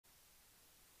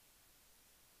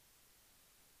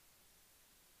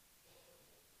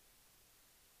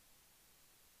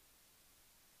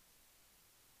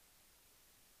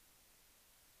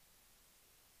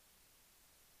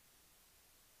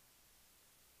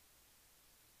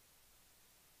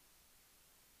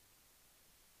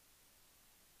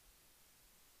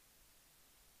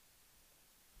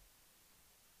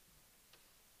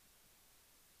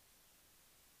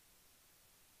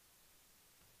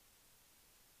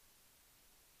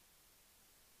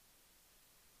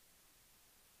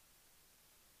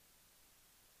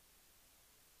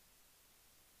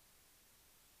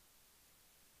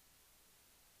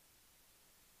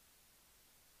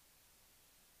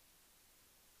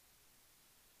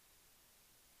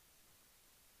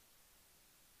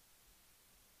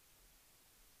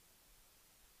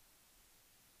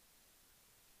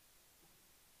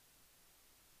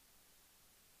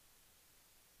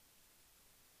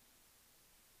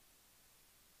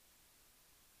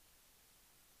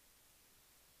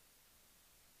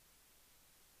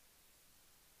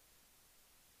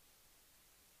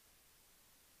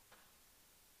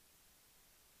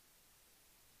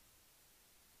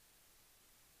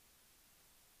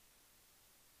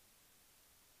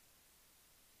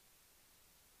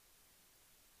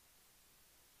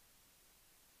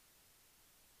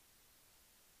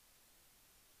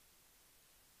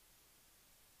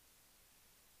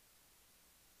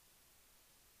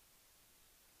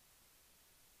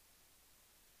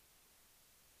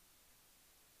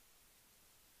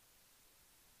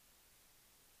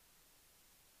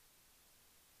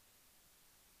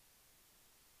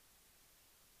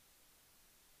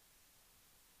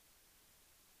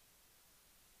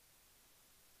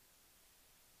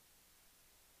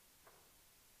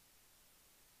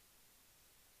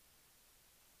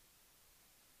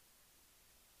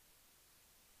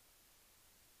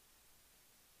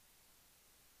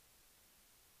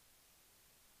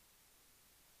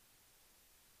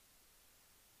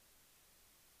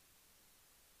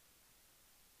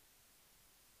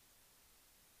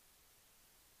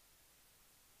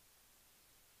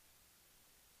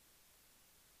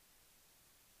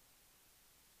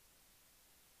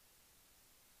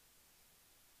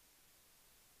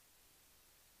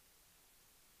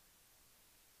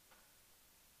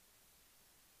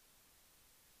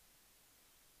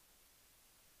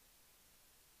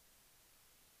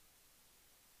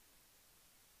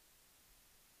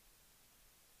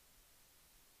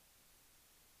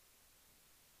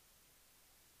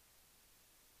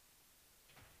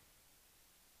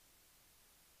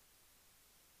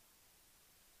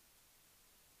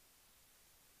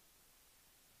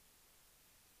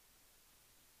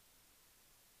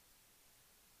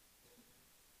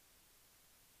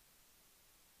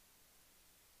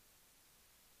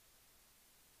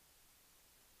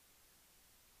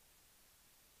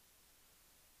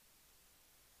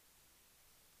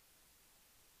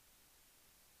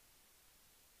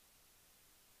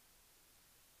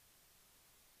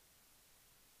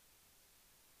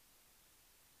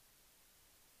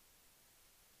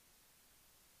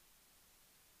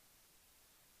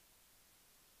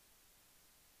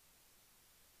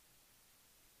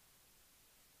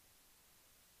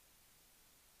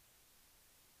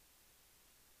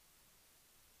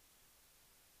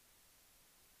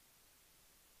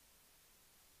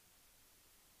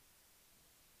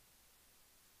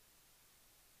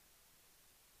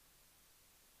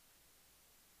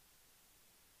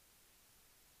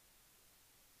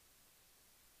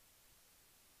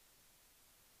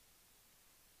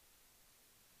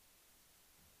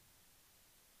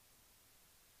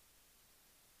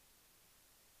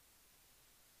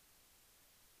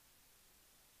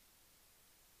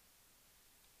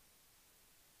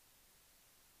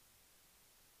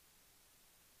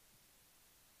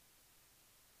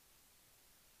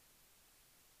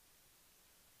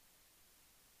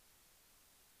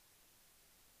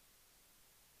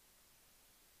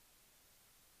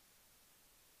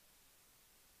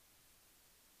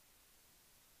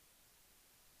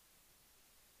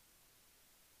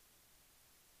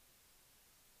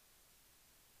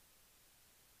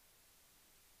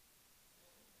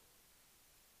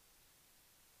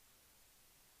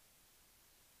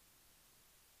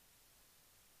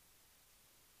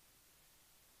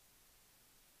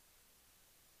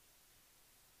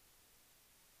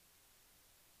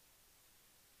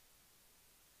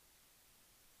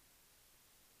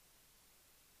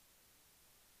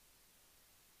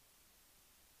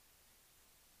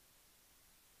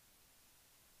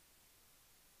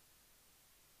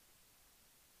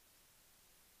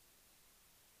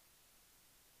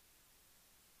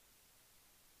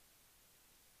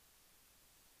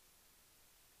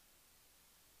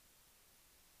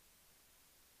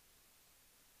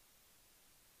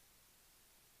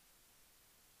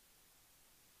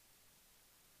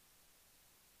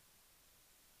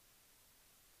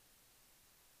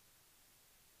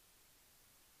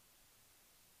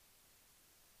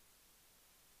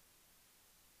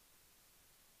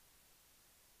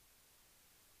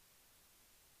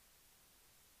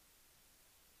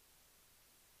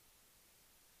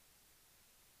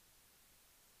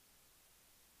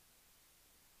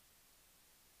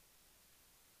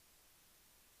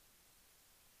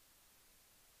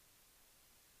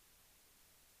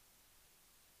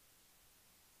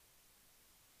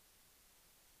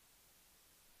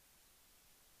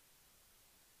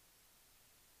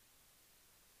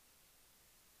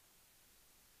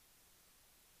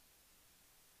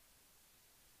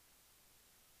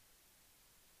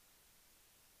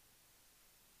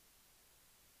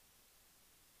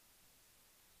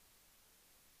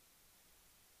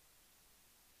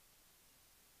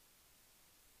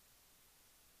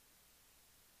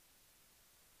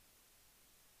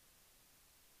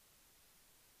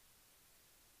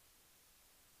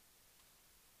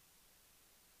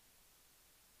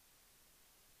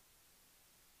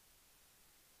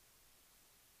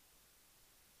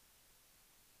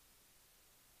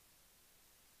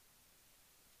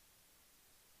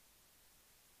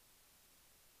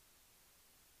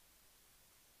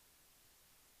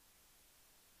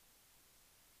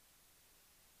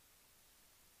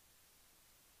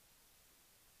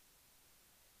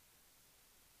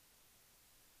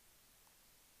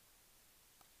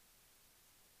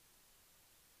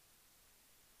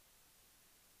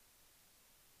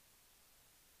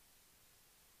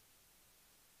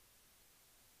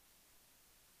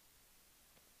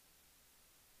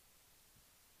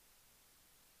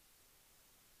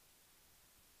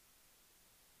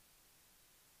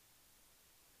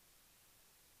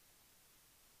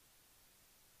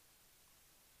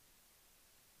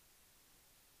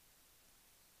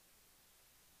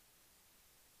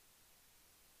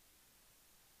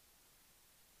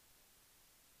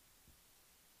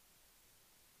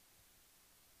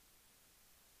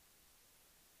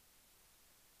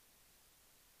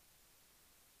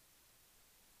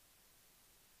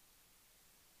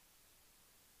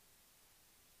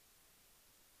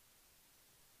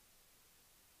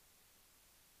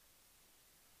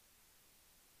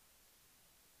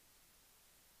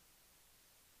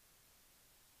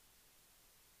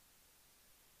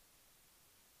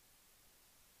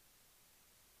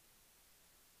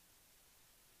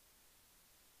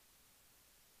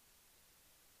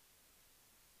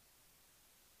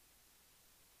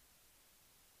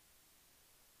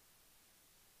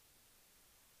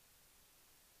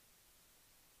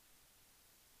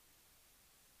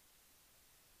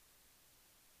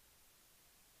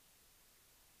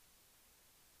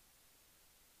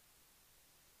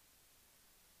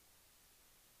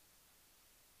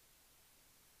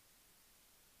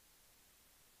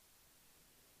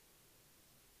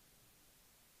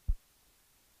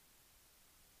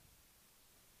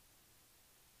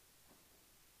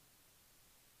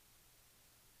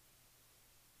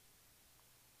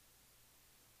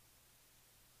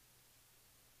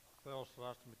Deus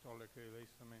rast mitolike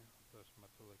leisame, Deus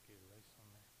matolike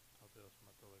leisame, Deus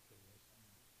matolike leisame.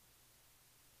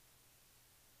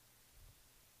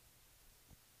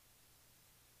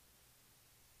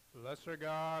 Blessed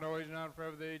God, always and now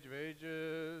forever, the age of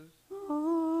ages.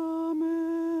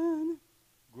 Amen.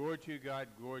 Glory to you, God,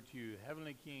 glory to you,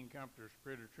 Heavenly King, Comforter,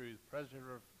 Spirit of truth, President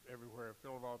of everywhere,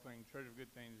 fill of all things, treasure of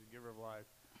good things, giver of life.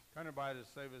 Come to by to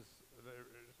save us,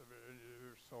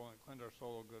 our soul, and cleanse our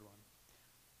soul, O good one.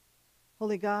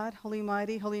 Holy God, holy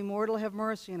mighty, holy immortal, have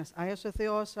mercy on us. Isis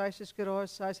Theos, Isis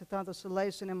Geros, Isis Tantos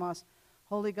Soleis in us.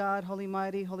 Holy God, holy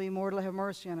mighty, holy immortal, have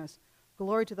mercy on us.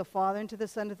 Glory to the Father, and to the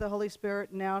Son, and to the Holy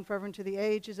Spirit, now and forever, and to the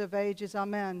ages of ages.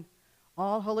 Amen.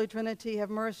 All Holy Trinity,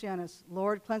 have mercy on us.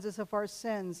 Lord, cleanse us of our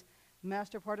sins.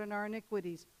 Master, pardon our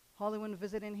iniquities. Holy One,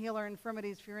 visit and heal our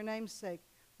infirmities for your name's sake.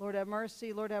 Lord, have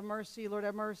mercy, Lord, have mercy, Lord,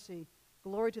 have mercy.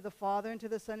 Glory to the Father, and to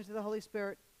the Son, and to the Holy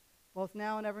Spirit, both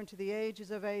now and ever, and to the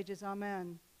ages of ages.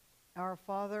 Amen. Our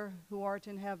Father, who art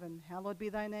in heaven, hallowed be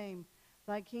thy name.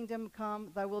 Thy kingdom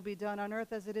come, thy will be done on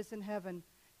earth as it is in heaven.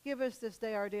 Give us this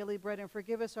day our daily bread, and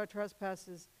forgive us our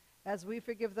trespasses, as we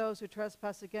forgive those who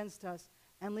trespass against us.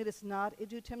 And lead us not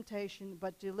into temptation,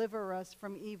 but deliver us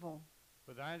from evil.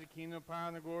 For thine is the kingdom, power,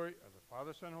 and the glory of the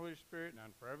Father, Son, and Holy Spirit, now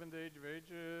and forever, in the age of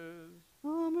ages.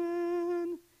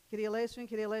 Amen. Kyrie eleison,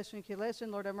 Kyrie eleison, Kyrie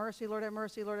eleison. Lord have mercy, Lord have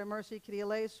mercy, Lord have mercy. Kyrie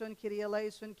eleison, Kyrie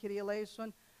eleison, Kyrie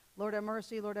eleison. Lord have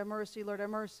mercy, Lord have mercy, Lord have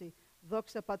mercy.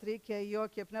 Doxa Patri και Υιό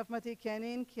και Πνεύματι και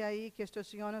νυν και αεί και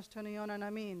στους αιώνας των αιώνων.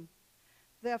 Αμήν.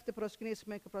 Δεύτε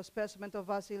προσκυνήσουμε και προσπέσουμε το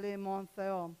Βασιλείο ημών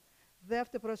Θεό.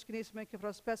 Δεύτε προσκυνήσουμε και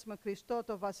προσπέσουμε Χριστό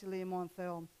το Βασιλείο ημών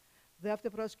Θεό. Δεύτε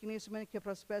προσκυνήσουμε και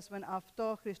προσπέσουμε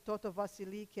αυτό Χριστό το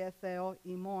Βασιλείο και Θεό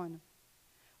ημών.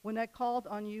 When I called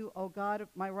on you, O God of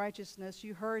my righteousness,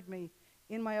 you heard me.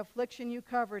 In my affliction you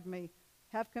covered me.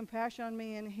 Have compassion on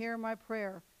me and hear my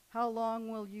prayer. How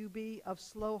long will you be of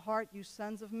slow heart, you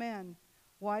sons of men?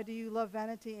 Why do you love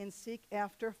vanity and seek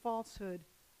after falsehood?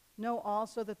 Know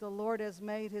also that the Lord has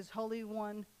made his Holy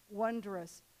One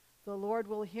wondrous. The Lord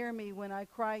will hear me when I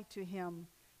cry to him.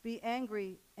 Be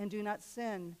angry and do not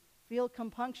sin. Feel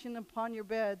compunction upon your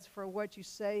beds for what you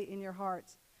say in your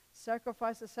hearts.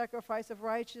 Sacrifice a sacrifice of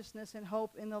righteousness and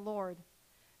hope in the Lord.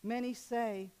 Many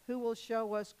say, who will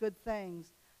show us good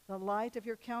things? The light of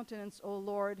your countenance, O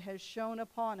Lord, has shone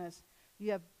upon us.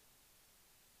 You have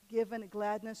given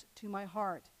gladness to my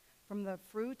heart. From the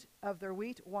fruit of their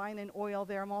wheat, wine, and oil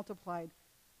they are multiplied.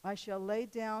 I shall lay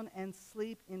down and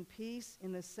sleep in peace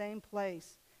in the same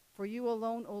place. For you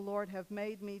alone, O Lord, have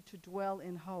made me to dwell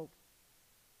in hope.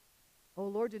 O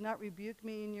Lord, do not rebuke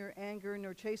me in your anger,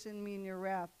 nor chasten me in your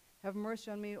wrath. Have mercy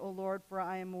on me, O Lord, for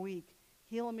I am weak.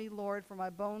 Heal me, Lord, for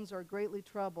my bones are greatly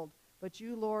troubled. But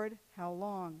you, Lord, how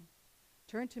long?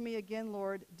 Turn to me again,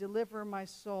 Lord. Deliver my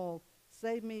soul.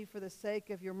 Save me for the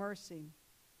sake of your mercy.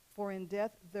 For in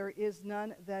death there is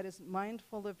none that is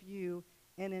mindful of you,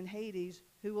 and in Hades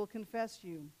who will confess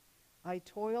you. I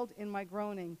toiled in my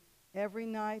groaning. Every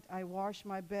night I wash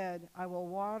my bed. I will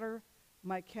water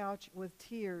my couch with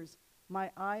tears. My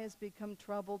eye has become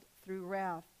troubled through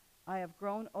wrath. I have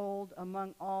grown old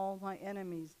among all my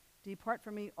enemies. Depart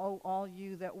from me, O all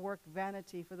you that work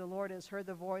vanity, for the Lord has heard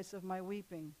the voice of my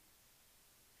weeping.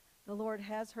 The Lord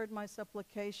has heard my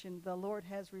supplication. The Lord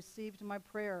has received my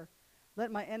prayer.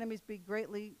 Let my enemies be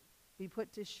greatly be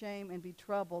put to shame and be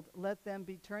troubled. Let them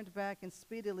be turned back and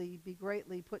speedily be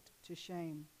greatly put to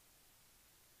shame.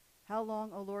 How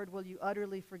long, O Lord, will you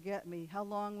utterly forget me? How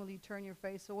long will you turn your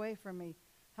face away from me?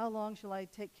 How long shall I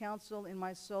take counsel in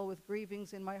my soul with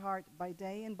grievings in my heart by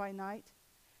day and by night?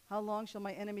 How long shall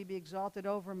my enemy be exalted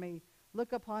over me?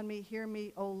 Look upon me, hear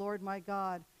me, O Lord my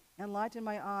God. Enlighten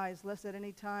my eyes, lest at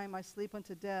any time I sleep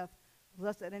unto death,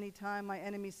 lest at any time my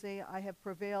enemies say, I have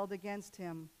prevailed against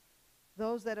him.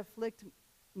 Those that afflict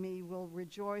me will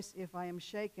rejoice if I am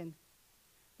shaken.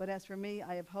 But as for me,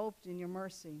 I have hoped in your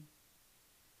mercy.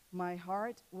 My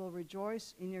heart will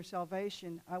rejoice in your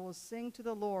salvation. I will sing to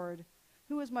the Lord,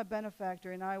 who is my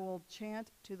benefactor, and I will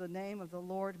chant to the name of the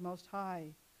Lord Most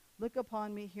High. Look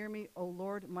upon me, hear me, O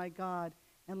Lord my God.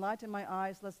 Enlighten my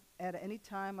eyes, lest at any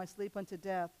time I sleep unto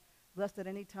death, lest at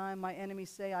any time my enemies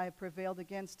say, I have prevailed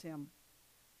against him.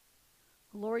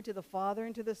 Glory to the Father,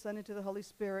 and to the Son, and to the Holy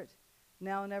Spirit,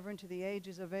 now and ever, and to the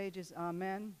ages of ages.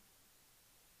 Amen.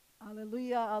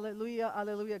 Alleluia, alleluia,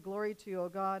 alleluia. Glory to you, O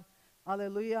God.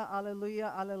 Alleluia,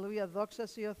 alleluia, alleluia. Doxa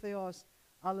si o Theos.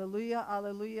 Alleluia,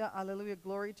 alleluia, alleluia.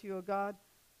 Glory to you, O God.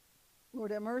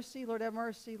 Lord have mercy, Lord have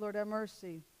mercy, Lord have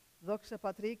mercy. Doxa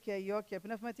Patri και Υιό και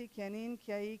Πνεύματι και νυν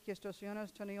και αεί και στους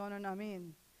αιώνας των αιώνων.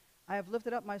 Amen. I have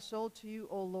lifted up my soul to you,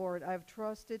 O Lord. I have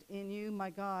trusted in you, my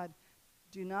God.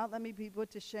 Do not let me be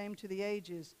put to shame to the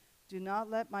ages. Do not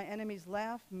let my enemies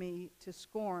laugh me to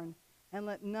scorn, and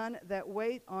let none that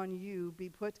wait on you be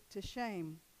put to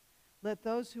shame. Let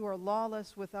those who are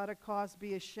lawless without a cause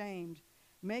be ashamed.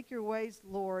 Make your ways,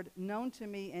 Lord, known to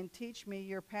me, and teach me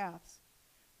your paths.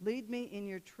 Lead me in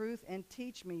your truth and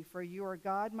teach me, for you are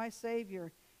God, my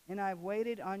Savior, and I have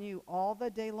waited on you all the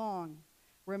day long.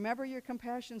 Remember your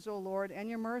compassions, O Lord, and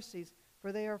your mercies,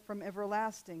 for they are from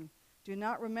everlasting. Do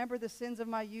not remember the sins of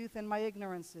my youth and my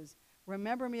ignorances.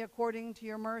 Remember me according to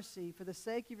your mercy, for the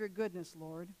sake of your goodness,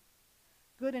 Lord.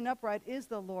 Good and upright is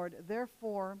the Lord.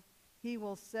 Therefore, he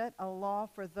will set a law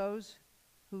for those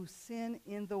who sin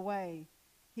in the way.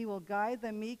 He will guide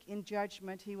the meek in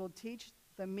judgment. He will teach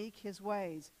the meek his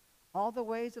ways. All the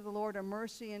ways of the Lord are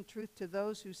mercy and truth to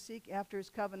those who seek after his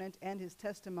covenant and his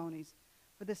testimonies.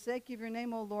 For the sake of your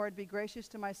name, O Lord, be gracious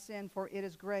to my sin, for it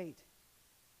is great.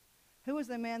 Who is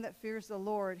the man that fears the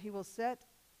Lord? He will set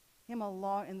him a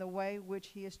law in the way which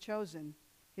he has chosen.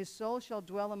 His soul shall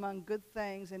dwell among good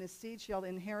things, and his seed shall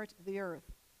inherit the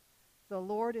earth. The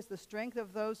Lord is the strength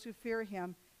of those who fear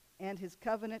him, and his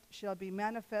covenant shall be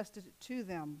manifested to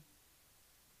them.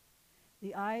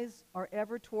 The eyes are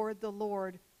ever toward the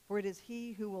Lord, for it is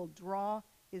he who will draw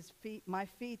my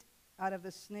feet out of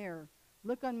the snare.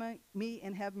 Look on me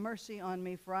and have mercy on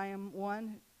me, for I am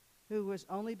one who was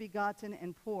only begotten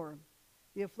and poor.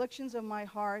 The afflictions of my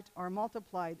heart are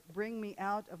multiplied. Bring me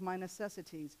out of my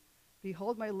necessities.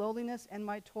 Behold my lowliness and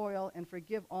my toil, and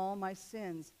forgive all my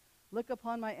sins. Look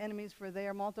upon my enemies, for they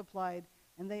are multiplied,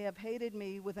 and they have hated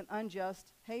me with an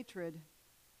unjust hatred.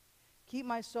 Keep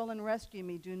my soul and rescue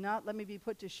me. Do not let me be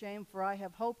put to shame, for I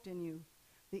have hoped in you.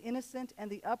 The innocent and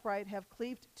the upright have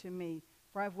cleaved to me,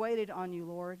 for I have waited on you,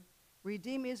 Lord.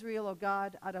 Redeem Israel, O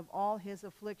God, out of all his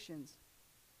afflictions.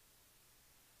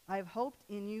 I have hoped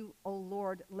in you, O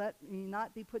Lord. Let me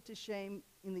not be put to shame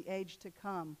in the age to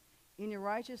come. In your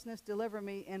righteousness deliver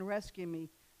me and rescue me.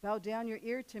 Bow down your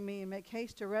ear to me and make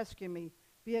haste to rescue me.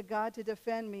 Be a God to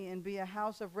defend me, and be a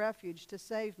house of refuge to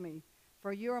save me.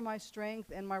 For you are my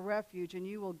strength and my refuge, and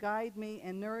you will guide me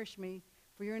and nourish me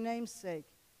for your name's sake.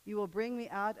 You will bring me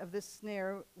out of this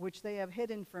snare which they have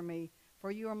hidden for me,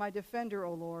 for you are my defender,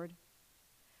 O Lord.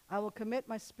 I will commit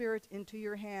my spirit into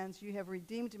your hands. You have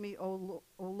redeemed me, O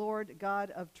Lord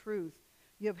God of truth.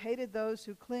 You have hated those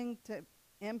who cling to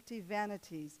empty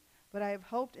vanities. But I have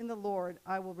hoped in the Lord.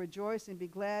 I will rejoice and be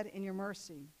glad in your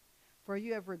mercy. For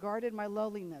you have regarded my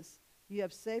lowliness. You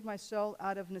have saved my soul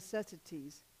out of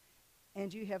necessities.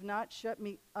 And you have not shut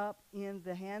me up in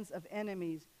the hands of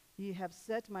enemies. You have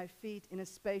set my feet in a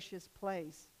spacious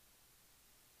place.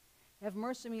 Have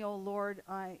mercy on me, O Lord,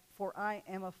 for I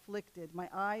am afflicted. My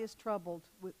eye is troubled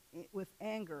with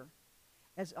anger,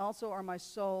 as also are my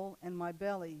soul and my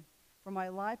belly. For my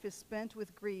life is spent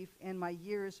with grief, and my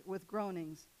years with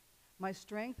groanings. My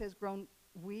strength has grown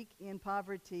weak in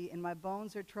poverty, and my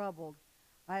bones are troubled.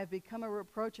 I have become a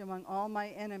reproach among all my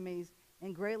enemies,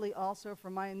 and greatly also for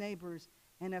my neighbors,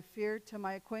 and have feared to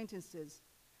my acquaintances,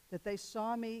 that they that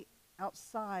saw me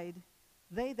outside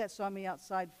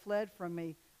fled from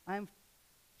me. I am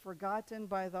forgotten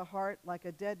by the heart like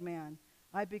a dead man.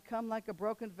 I become like a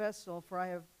broken vessel, for I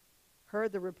have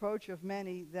heard the reproach of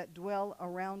many that dwell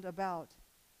around about.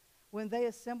 When they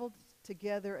assembled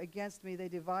together against me, they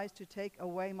devised to take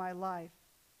away my life.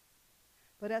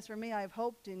 But as for me, I have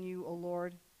hoped in you, O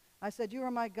Lord. I said, you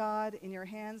are my God, in your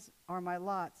hands are my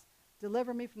lots.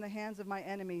 Deliver me from the hands of my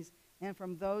enemies and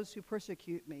from those who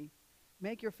persecute me.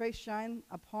 Make your face shine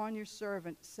upon your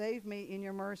servant. Save me in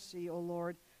your mercy, O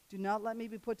Lord. Do not let me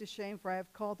be put to shame, for I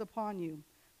have called upon you.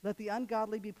 Let the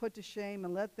ungodly be put to shame,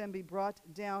 and let them be brought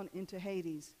down into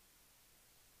Hades.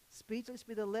 Speechless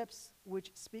be the lips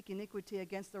which speak iniquity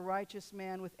against the righteous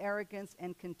man with arrogance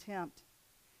and contempt.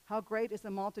 How great is the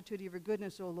multitude of your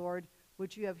goodness, O Lord,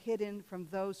 which you have hidden from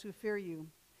those who fear you.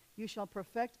 You shall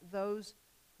perfect those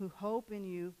who hope in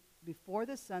you before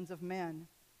the sons of men.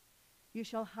 You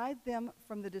shall hide them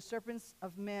from the disturbance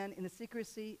of men in the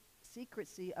secrecy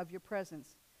of your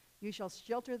presence. You shall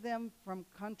shelter them from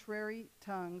contrary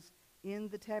tongues in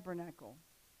the tabernacle.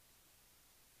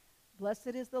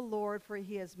 Blessed is the Lord, for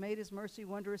he has made his mercy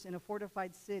wondrous in a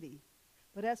fortified city.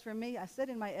 But as for me, I said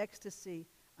in my ecstasy,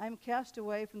 I am cast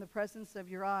away from the presence of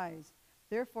your eyes.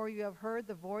 Therefore you have heard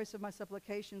the voice of my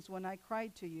supplications when I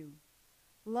cried to you.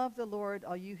 Love the Lord,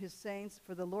 all you his saints,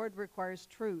 for the Lord requires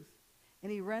truth,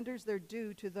 and he renders their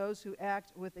due to those who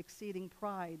act with exceeding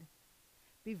pride.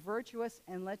 Be virtuous,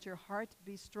 and let your heart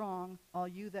be strong, all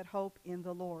you that hope in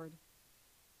the Lord.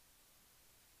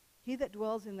 He that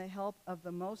dwells in the help of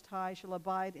the Most High shall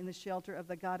abide in the shelter of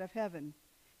the God of heaven.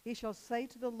 He shall say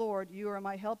to the Lord, you are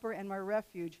my helper and my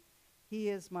refuge. He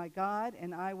is my God,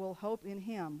 and I will hope in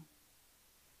him.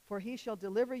 For he shall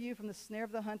deliver you from the snare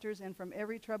of the hunters and from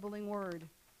every troubling word.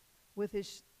 With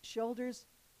his shoulders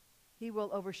he will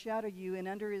overshadow you, and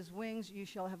under his wings you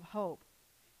shall have hope.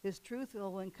 His truth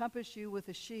will encompass you with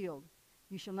a shield.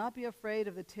 You shall not be afraid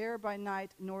of the terror by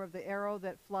night, nor of the arrow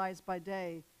that flies by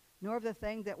day, nor of the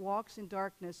thing that walks in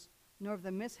darkness, nor of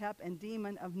the mishap and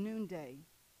demon of noonday.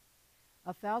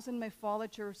 1,000 may fall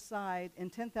at your side,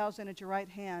 and 10,000 at your right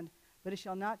hand, but it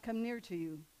shall not come near to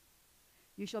you.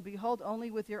 You shall behold only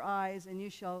with your eyes, and you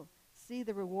shall see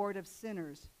the reward of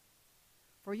sinners.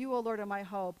 For you, O Lord, are my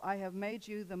hope. I have made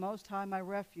you the Most High my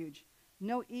refuge.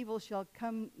 No evil shall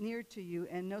come near to you,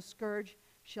 and no scourge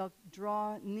shall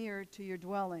draw near to your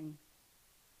dwelling.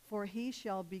 For he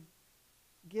shall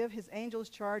give his angels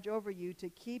charge over you to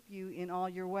keep you in all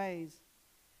your ways.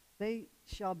 They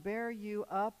shall bear you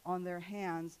up on their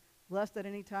hands, lest at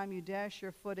any time you dash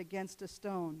your foot against a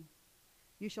stone.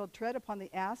 You shall tread upon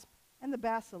the asp and the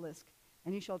basilisk,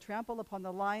 and you shall trample upon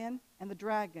the lion and the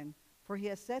dragon. For he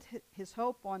has set his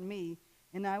hope on me,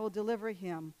 and I will deliver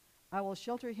him. I will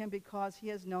shelter him because he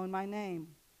has known my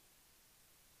name.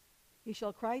 He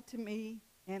shall cry to me,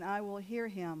 and I will hear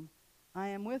him. I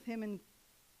am with him in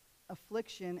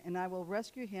affliction, and I will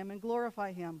rescue him and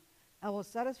glorify him. I will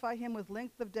satisfy him with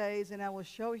length of days, and I will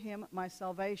show him my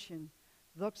salvation.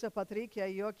 Doxa patri και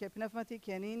Υιό και πνεύματι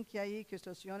και νυν και αεί και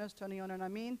στους αιώνας των αιώνων.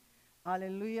 Αμήν.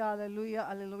 Alleluia, alleluia,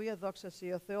 alleluia. Doxa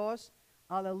si o Theos.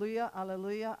 Alleluia,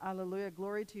 alleluia, alleluia.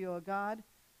 Glory to you, O God.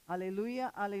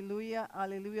 Alleluia, alleluia,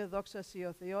 alleluia. Doxa si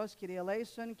o Theos. Kyrie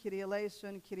eleison, Kyrie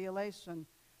eleison, Kyrie eleison.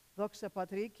 Doxa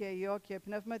patri και Υιό και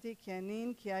πνεύματι και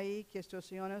νυν και αεί και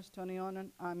στους αιώνας των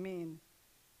αιώνων. Αμήν.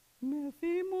 Με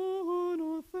θυμών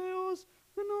ο Θεός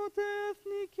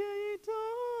γνωτέθνη και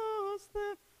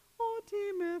ητάστε,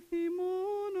 ότι με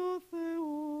θυμών ο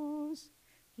Θεός.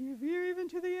 Give ear even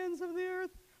to the ends of the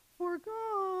earth, for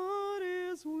God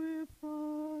is with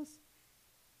us.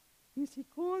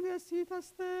 Ισηκόντες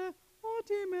ήταστε,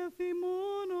 ότι με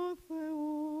θυμών ο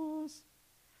Θεός.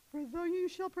 For though you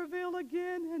shall prevail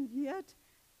again, and yet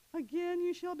again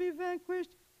you shall be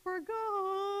vanquished, for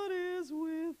God is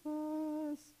with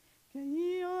us. Και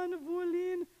Ιαν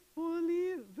βουλήν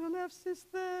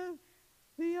βελεύσιστε,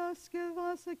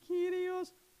 διασκεδάσε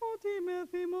Κύριος, ότι με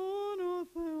θυμών ο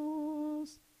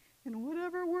Θεός. And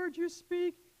whatever word you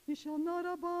speak, he shall not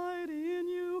abide in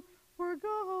you, for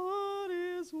God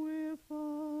is with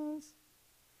us.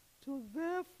 To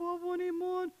δε φόβον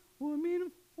ημών, ου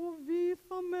μην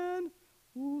φοβήθομεν,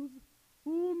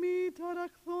 ου μη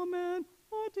ταραχθόμεν,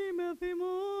 ότι με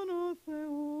θυμών ο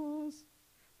Θεός.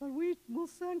 But we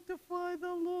will sanctify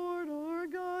the Lord our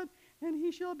God, and he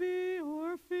shall be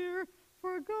our fear,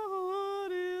 for God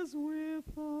is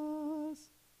with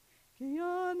us. Και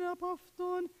αν απ'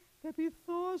 αυτόν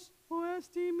πεποιθώς ο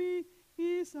έστιμη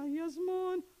εις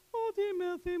αγιασμόν, ότι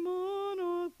με θυμών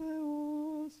ο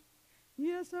Θεός.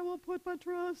 Yes, I will put my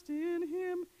trust in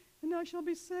him, and I shall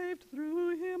be saved through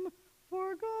him, for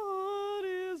God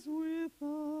is with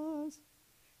us.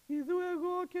 Ιδού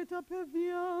εγώ και τα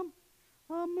παιδιά,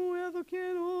 αμού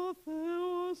έδωκεν ο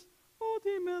Θεός,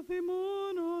 ότι με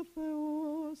θυμών ο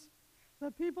Θεός.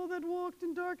 The people that walked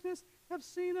in darkness have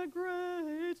seen a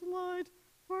great light,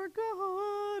 for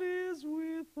God is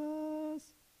with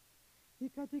us. Οι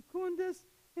κατοικούντες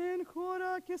εν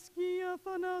χώρα και σκία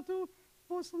θανάτου,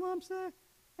 φως λάμψε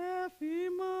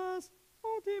εφήμας,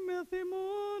 ότι με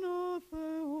θυμών ο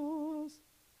Θεός.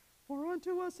 For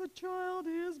unto us a child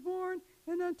is born,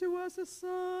 and unto us a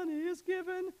son is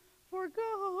given, for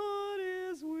God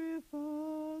is with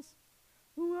us.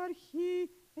 Ου αρχή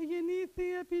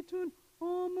εγεννήθη επί τούν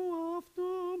όμου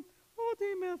αυτού, ότι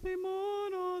με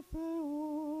θυμών ο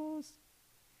Θεός.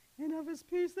 And of his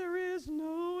peace there is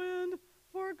no end,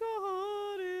 for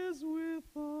God is with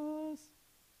us.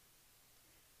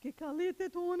 Και καλείται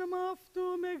το όνομα αυτού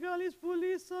μεγάλης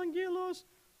βουλής αγγέλος,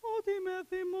 ότι με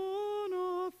θυμών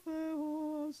ο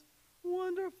Θεός.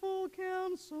 Wonderful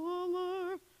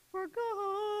Counselor, for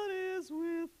God is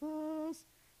with us.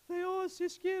 Θεός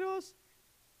ισχυρός,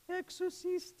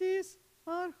 εξουσιστής,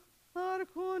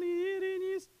 άρχον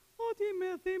ειρήνης, ότι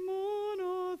με θυμών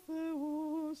ο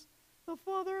Θεός. The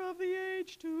Father of the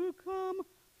age to come,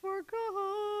 for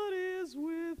God is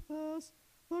with us.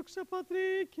 Δόξα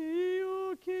Πατρί και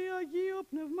Υιό και Αγίο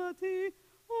Πνευματί,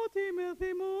 ότι με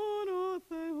θυμών ο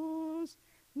Θεός.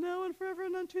 Now and forever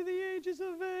and unto the ages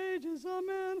of ages.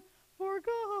 Amen. For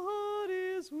God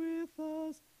is with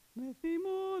us. Με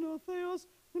θυμών ο Θεός,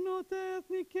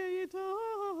 γνωτέθνη και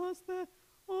ητάστε,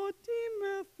 ότι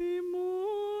με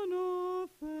θυμών ο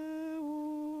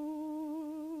Θεός.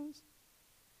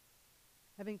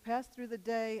 Having passed through the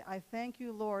day, I thank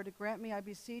you, Lord. Grant me, I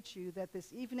beseech you, that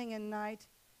this evening and night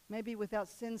may be without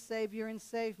sin. Savior, and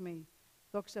save me.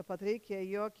 Δόξα Πατρί και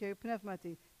Υιό και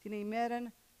Πνεύματι, την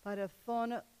ημέραν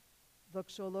παρελθόν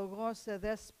δοξολογώ σε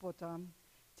δέσποτα,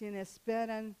 την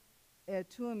εσπέραν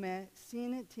ετούμε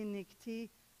συν την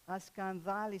νυχτή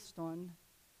ασκανδάλιστον,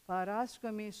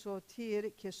 παράσκομη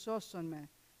σωτήρ και σώσον με.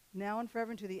 Now and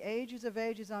forever to the ages of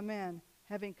ages, amen.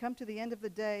 Having come to the end of the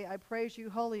day, I praise you,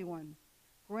 Holy One.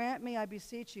 Grant me, I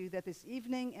beseech you, that this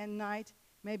evening and night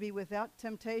may be without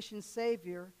temptation.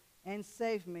 Savior, and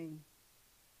save me.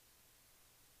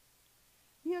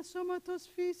 Για σώματος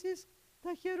φύσης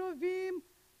τα χεροβίμ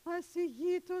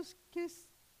ασυγήτως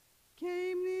και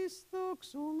ύμνης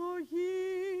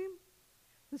δοξολογεί.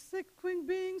 The six-winged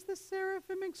beings, the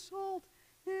seraphim extol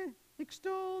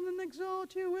and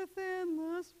exalt you with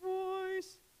endless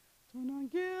voice. Τον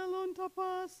αγγέλων τα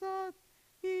πάσα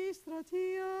η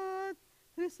στρατεία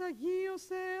της Αγίος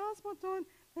Εάσματον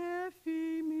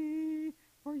εφήμη.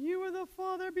 For you are the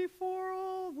Father before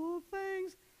all the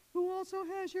things, who also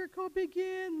has your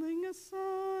co-beginning a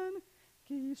Son,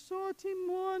 και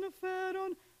ισότιμον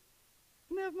φέρον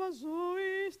πνεύμα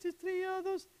ζωής της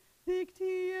τριάδος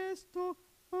δικτύες το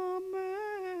αμέρες.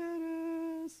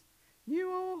 You,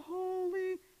 O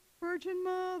Holy Virgin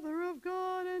Mother of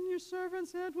God, and your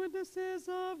servants and witnesses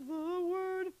of the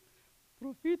Word,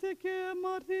 προφήτε και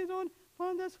μάρτυρον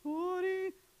πάντες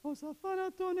χώροι, ως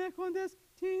αθάνατον έχοντες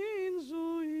την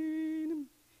ζωήν.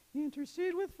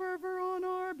 Intercede with fervor on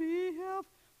our behalf,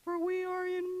 for we are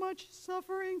in much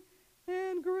suffering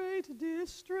and great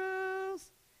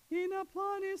distress. In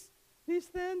απλάνης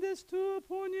δισθέντες του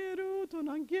πονηρού των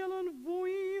αγγέλων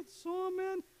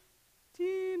βοήθησόμεν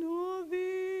την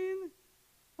οδήν.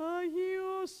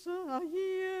 Αγίος,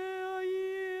 Αγίε,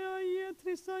 Αγίε, Αγίε,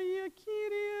 τρεις Αγίε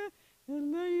Κύριε,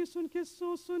 ελέησον και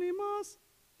σώσον ημάς.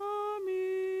 Amen.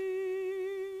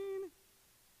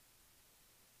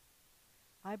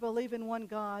 I believe in one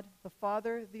God, the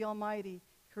Father, the Almighty,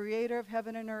 creator of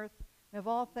heaven and earth, and of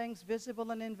all things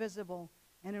visible and invisible,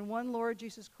 and in one Lord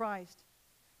Jesus Christ,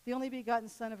 the only begotten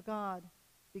Son of God,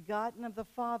 begotten of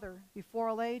the Father before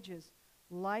all ages,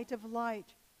 light of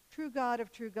light, true God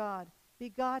of true God,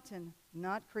 begotten,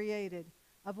 not created,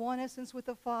 of one essence with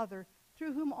the Father,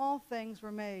 through whom all things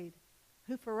were made,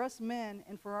 who for us men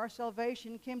and for our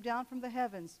salvation came down from the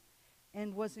heavens,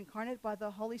 and was incarnate by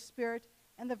the Holy Spirit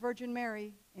and the Virgin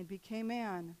Mary, and became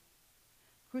man.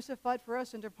 Crucified for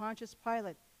us under Pontius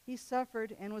Pilate, he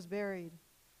suffered and was buried.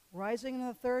 Rising on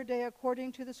the third day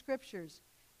according to the Scriptures,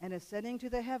 and ascending to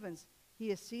the heavens, he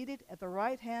is seated at the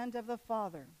right hand of the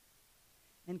Father.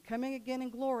 And coming again in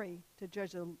glory to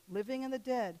judge the living and the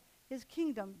dead, his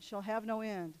kingdom shall have no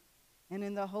end. And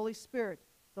in the Holy Spirit,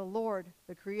 the Lord,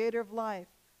 the creator of life,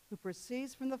 who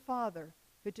proceeds from the Father,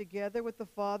 who together with the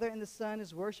Father and the Son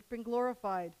is worshipped and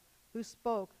glorified, who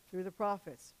spoke through the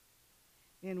prophets.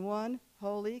 In one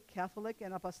holy, Catholic,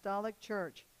 and apostolic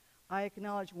church, I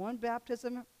acknowledge one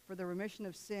baptism for the remission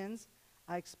of sins.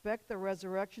 I expect the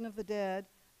resurrection of the dead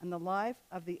and the life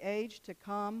of the age to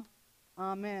come.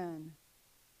 Amen.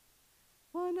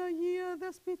 Παναγία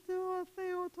δεσποιtua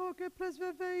Θεοτόκε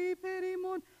πρεσβευέη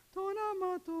περίμον τον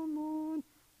αματωμόν.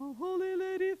 O Holy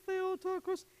Lady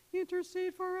Theotokos,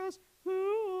 intercede for us who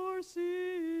are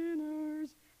sinners.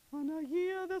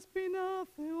 Παναγία δεσποινα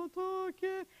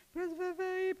Θεοτόκε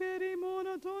πρεσβευέη περίμον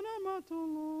τον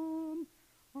αματωμόν.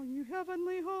 O you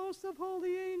heavenly hosts of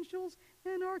holy angels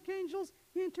and archangels,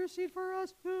 intercede for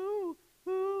us who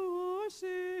are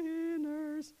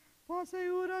sinners.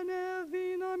 Πάσε ουρανέ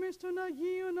δύναμις των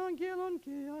Αγίων Αγγέλων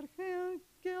και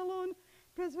Αρχαγγέλων,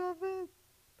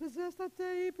 πρεσβεύσατε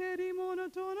υπέρ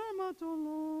ημών των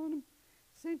αμαρτωλών.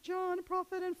 St. John,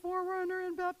 prophet and forerunner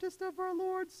and Baptist of our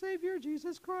Lord, Savior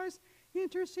Jesus Christ,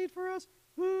 intercede for us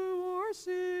who are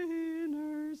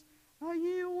sinners.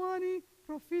 Αγίου Ιωάννη,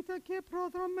 προφήτα και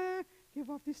πρόδρομε, και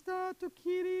βαπτιστά του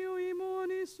Κυρίου ημών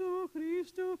Ιησού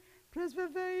Χριστού,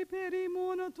 πρεσβεύε υπέρ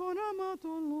ημών των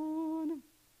αμαρτωλών.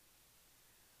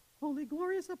 Holy,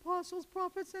 glorious apostles,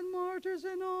 prophets, and martyrs,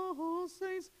 and all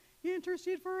saints,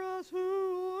 intercede for us who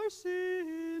are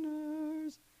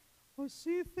sinners.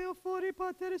 Οσί Θεοφόροι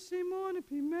Πατέρ Σιμών,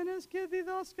 επιμένες και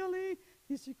διδάσκαλοι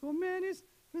της οικομένης,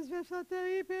 πρεσβεύσατε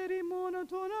υπέρ ημών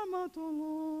των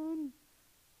αμαρτωλών.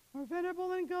 Our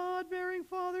venerable and God-bearing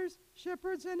fathers,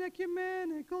 shepherds, and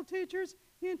ecumenical teachers,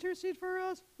 intercede for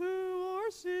us who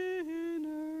are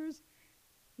sinners.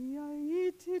 Οι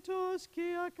αίτητος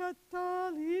και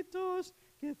ακατάλητος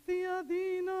και θεία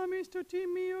δύναμις του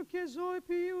τιμίου και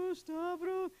ζωοποιού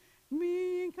σταυρού, μη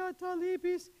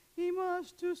εγκαταλείπεις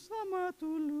ημάς τους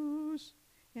αμαρτωλούς.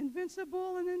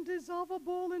 invincible and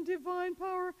indissoluble and divine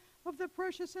power of the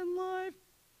precious and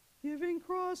life-giving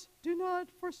cross, do not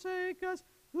forsake us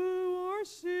who are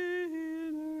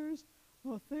sinners.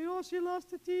 O Theos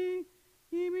elastiti,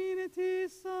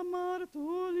 immunitis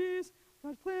amartulis,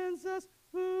 God cleanse us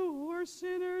who are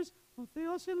sinners. O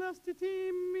Theos elastiti,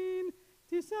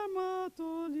 immunitis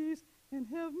amartulis, and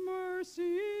have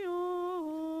mercy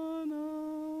on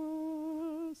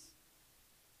us.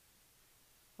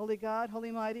 Holy God,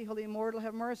 Holy Mighty, Holy Immortal,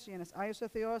 have mercy on us. Ios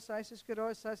Theos, Isis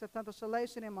Kyros, Isis tanto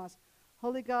salvation in us.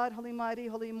 Holy God, Holy Mighty,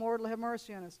 Holy Immortal, have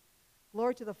mercy on us.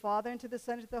 Glory to the Father, and to the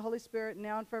Son, and to the Holy Spirit,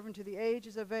 now and forever, and to the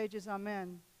ages of ages.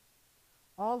 Amen.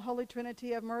 All Holy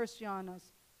Trinity, have mercy on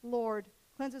us. Lord,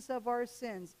 cleanse us of our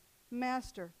sins.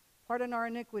 Master, pardon our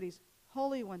iniquities.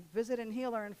 Holy One, visit and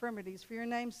heal our infirmities for your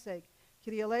name's sake.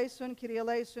 Kyrie eleison, Kyrie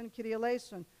eleison, Kyrie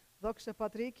eleison. Doxa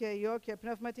Patri, και Υιό, και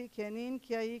Πνεύματι, και νυν,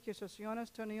 και αεί, και στους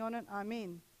αιώνας των αιώνων.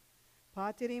 Αμήν.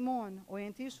 Πάτερ ημών, ο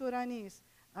εν της ουρανής,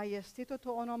 αγιαστήτω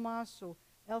το όνομά σου,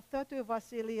 ελθέτω η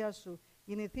βασιλεία σου,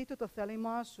 γεννηθήτω το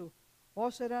θέλημά σου,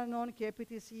 ως ουρανών και επί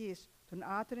της γης, των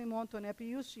άτρων ημών των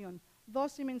επιούσιων,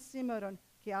 δώσει μεν σήμερον,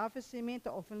 και άφεση ημίν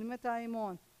τα οφειλήματα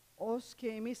ημών, ως και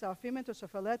εμείς αφήμεν τους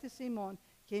οφελέτης ημών,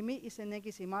 και εμείς εις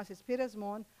ενέγγις ημάς εις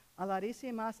πειρασμών, αλλά ρίση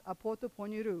ημάς από του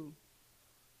πονηρού.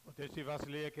 Ότι στη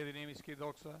βασιλεία και δυνάμεις και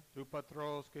δόξα, του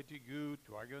Πατρός και του Γιου,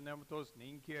 του Άγιου Νεύματος,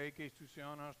 νυν και αεί και στους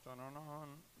αιώνας των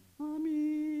αιώνων.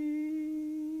 Amen.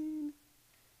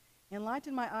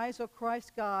 Enlighten my eyes, O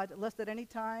Christ God, lest at any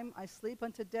time I sleep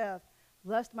unto death,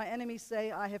 lest my enemies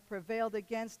say I have prevailed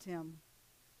against him.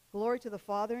 Glory to the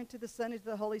Father, and to the Son, and to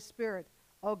the Holy Spirit.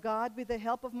 O God, be the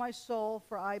help of my soul,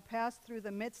 for I pass through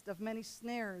the midst of many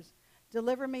snares.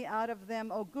 Deliver me out of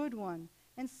them, O good one,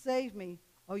 and save me,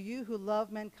 O you who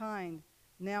love mankind,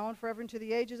 now and forever, and to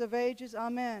the ages of ages.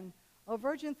 Amen. O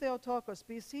Virgin Theotokos,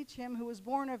 beseech him who was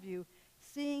born of you,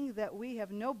 seeing that we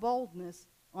have no boldness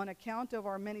on account of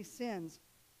our many sins.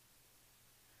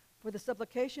 For the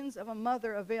supplications of a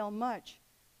mother avail much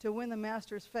to win the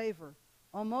Master's favor.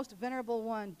 O most venerable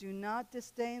one, do not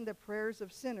disdain the prayers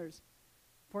of sinners,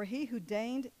 for he who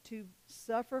deigned to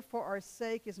suffer for our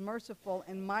sake is merciful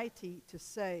and mighty to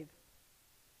save.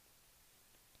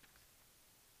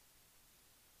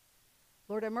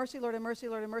 Lord have mercy, Lord have mercy,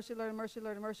 Lord have mercy, Lord have mercy,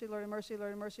 Lord have mercy, Lord have mercy,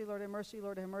 Lord have mercy, Lord have mercy,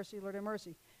 Lord have mercy, Lord have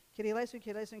mercy. Kyrie eleison,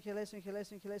 Kyrie eleison, Kyrie eleison, Kyrie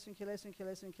eleison, Kyrie eleison, Kyrie eleison, Kyrie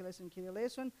eleison, Kyrie eleison, Kyrie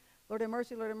eleison. Lord have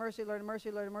mercy, Lord have mercy, Lord have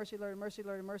mercy, Lord have mercy, Lord have mercy,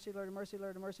 Lord have mercy, Lord have mercy,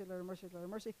 Lord have mercy, Lord have mercy, Lord have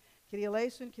mercy. Kyrie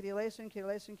eleison, Kyrie eleison, Kyrie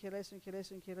eleison, Kyrie eleison, Kyrie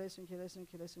eleison, Kyrie eleison, Kyrie eleison,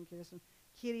 Kyrie eleison, Kyrie eleison.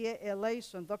 Kyrie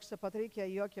eleison, doxa Patri, και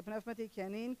Υιό, και Πνεύματι, και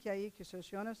νυν, και αεί, και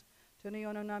στους αιώνας των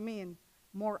αιώνων. Amen.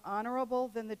 More honorable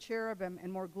than the cherubim,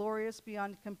 and more glorious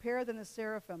beyond compare than the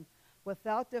seraphim.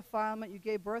 Without defilement, you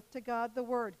gave birth to God, the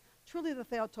Word. Truly, the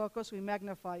Theotokos, we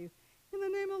magnify you. In the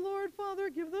name of the Lord, Father,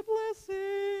 give the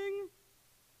blessing.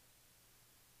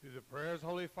 Through the prayers,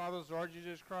 Holy Father, Lord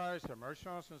Jesus Christ, have mercy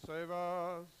on us and save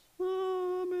us.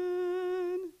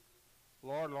 Amen.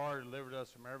 Lord, Lord, deliver us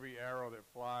from every arrow that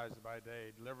flies by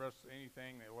day. Deliver us from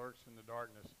anything that lurks in the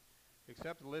darkness.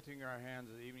 Accept the lifting of our hands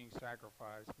as evening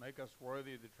sacrifice. Make us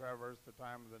worthy to traverse the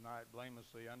time of the night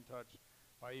blamelessly, untouched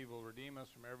by evil. Redeem us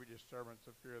from every disturbance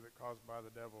of fear that caused by the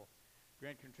devil.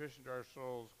 Grant contrition to our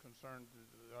souls, concern to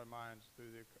our minds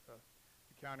through the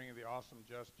accounting of the awesome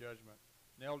just judgment.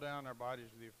 Nail down our bodies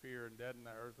with your fear and deaden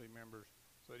our earthly members,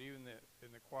 so that even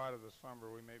in the quiet of the slumber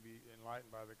we may be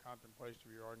enlightened by the contemplation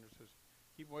of your ordinances.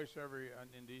 Keep away every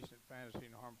indecent fantasy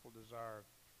and harmful desire.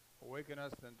 Awaken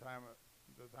us in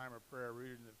the time of prayer,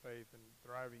 rooted in the faith and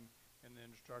thriving in the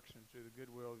instructions through the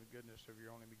goodwill and goodness of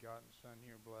your only begotten Son,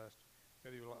 here blessed.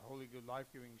 With your holy, good,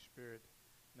 life-giving Spirit,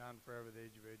 now and forever, the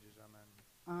age of ages. Amen.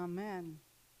 Amen.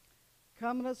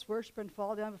 Come, let us worship and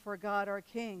fall down before God, our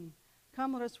King.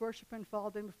 Come, let us worship and fall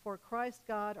down before Christ,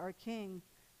 God, our King.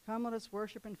 Come, let us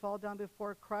worship and fall down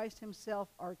before Christ himself,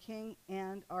 our King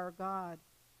and our God.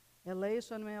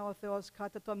 Eleison me, O Theos,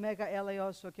 kata to mega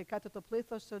eleoso, και κάτω το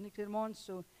πλήθος των νυχτηρμών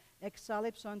σου,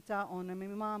 εξάλληψον τα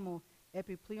ονομιμά μου,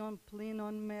 επιπλέον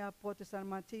πλήνων με από τις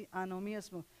ανομίες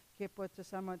μου, και από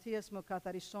τις αμαρτίες μου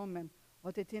καθαρισόμεν,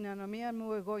 ότι την ανομία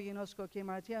μου εγώ γινώσκω και η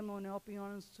αμαρτία μου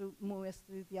ενώπιον σου μου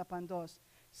εστί διαπαντός.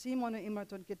 Σήμωνο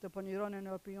ήμαρτον και το πονηρόν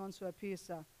ενώπιον σου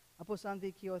επίησα, απός αν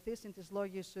δικαιωθείς εν τις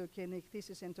λόγες σου και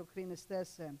νυχθήσεις εν το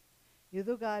κρίνεστέσαι.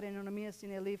 Ιδού γάρ εν ονομία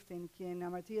συνελήφθην και εν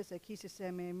αμαρτίας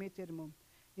εκείσισε με μήτηρ μου.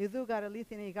 Ιδού γάρ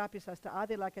αλήθιν η αγάπη σας τα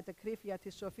άδειλα και τα κρύφια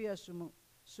της σοφίας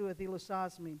σου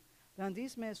εδήλωσάς μη.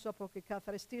 Ραντείς με σώπο και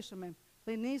καθαριστήσομαι,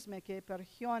 πληνείς με και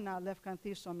υπερχιώνα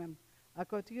λευκανθήσομαι.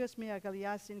 Ακοτίως με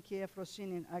αγαλιάσιν και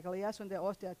ευφροσύνην, αγαλιάσονται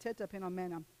ώστε ατέτα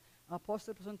πενωμένα.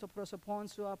 απόστρεψον το πρόσωπόν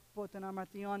σου από των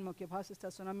αμαρτιών μου και βάσεις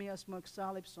τας ονομίας μου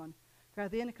εξάλληψον.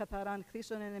 Καρδίαν καθαράν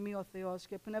χρήσον εν εμεί ο Θεός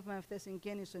και πνεύμα ευθές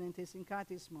εγκαίνησον εν τη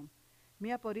συγκάτης μου.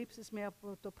 Μη απορρίψεις με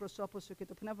από το προσώπο σου και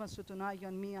το πνεύμα σου των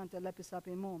Άγιων μη αντελέπεις απ'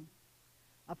 ημών.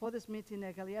 Απόδεσμη την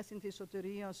εγαλιάσιν της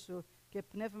σωτηρίας σου και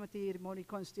πνεύματι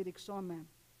ηρμονικών στήριξόμε.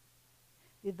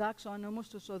 Διδάξω ανώμους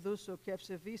τους οδούς σου και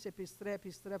ευσεβείς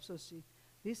επιστρέψωση.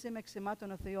 Δύσε με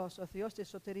ξεμάτων ο Θεός της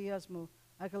σωτηρίας μου.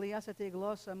 Αγαλιάσατε η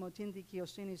γλώσσα μου την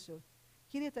δικαιοσύνη σου.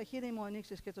 Κύριε, τα χείλη μου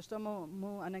ανοίξεις και το στόμα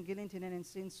μου αναγγελίν την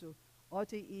ενενσύν σου.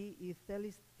 Ότι η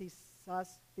θέλεις της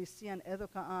σας θυσίαν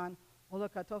έδωκα αν,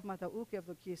 ολοκατόβματα ούκ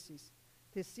ευδοκίσεις.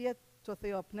 Θυσία το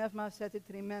Θεό πνεύμα σε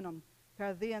τετριμένον,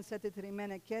 καρδίαν σε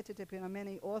τετριμένε και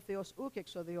τετεπινωμένη ο Θεός ούκ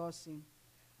εξοδιώσει.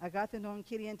 Αγάθενον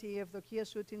Κύριε τη ευδοκία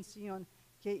σου την Σιών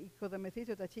και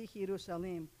οικοδομηθείτε τα τείχη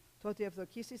Ιερουσαλήμ. Τότε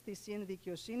ευδοκίσεις θυσίαν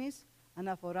δικαιοσύνης,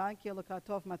 αναφορά και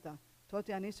ολοκατόβματα.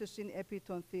 Τότε ανίσωσιν επί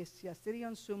των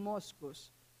θυσιαστήριων σου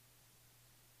μόσκους.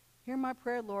 Hear my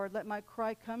prayer, Lord. Let my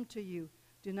cry come to you.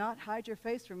 Do not hide your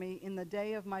face from me in the day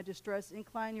of my distress.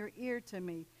 Incline your ear to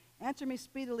me. Answer me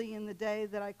speedily in the day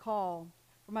that I call.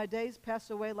 For my days pass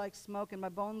away like smoke, and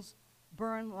my bones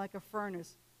burn like a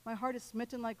furnace. My heart is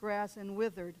smitten like grass and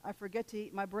withered. I forget to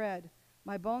eat my bread.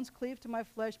 My bones cleave to my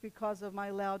flesh because of my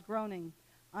loud groaning.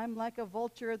 I'm like a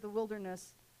vulture of the wilderness,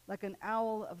 like an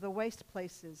owl of the waste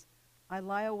places. I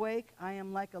lie awake. I am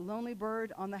like a lonely bird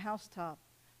on the housetop.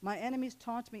 My enemies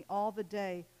taunt me all the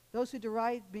day. Those who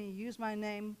deride me use my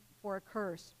name for a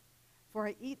curse. For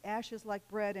I eat ashes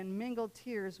like bread and mingle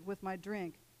tears with my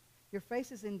drink. Your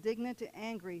face is indignant and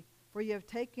angry, for you have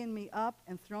taken me up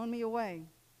and thrown me away.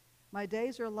 My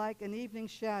days are like an evening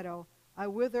shadow. I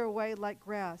wither away like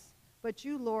grass. But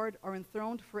you, Lord, are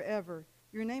enthroned forever.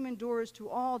 Your name endures to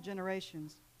all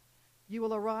generations. You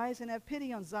will arise and have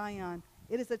pity on Zion.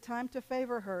 It is the time to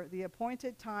favor her. The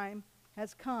appointed time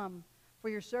has come. For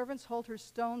your servants hold her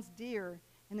stones dear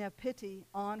and have pity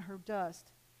on her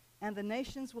dust. And the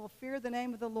nations will fear the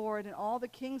name of the Lord, and all the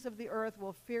kings of the earth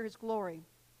will fear his glory.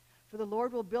 For the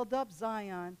Lord will build up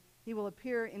Zion. He will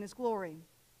appear in his glory.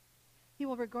 He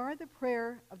will regard the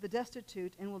prayer of the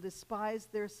destitute and will despise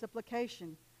their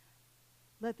supplication.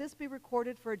 Let this be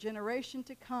recorded for a generation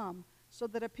to come, so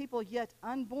that a people yet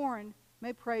unborn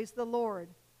may praise the Lord.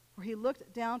 For he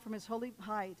looked down from his holy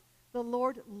height. The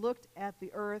Lord looked at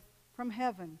the earth from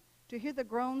heaven to hear the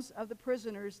groans of the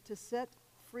prisoners, to set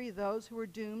free those who were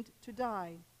doomed to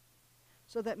die,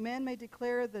 so that men may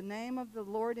declare the name of the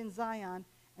Lord in Zion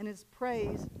and his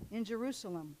praise in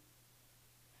Jerusalem,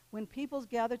 when peoples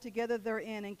gather together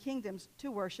therein and kingdoms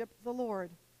to worship the Lord.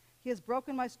 He has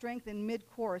broken my strength in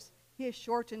mid-course. He has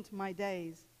shortened my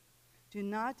days. Do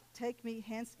not take me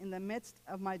hence in the midst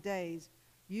of my days,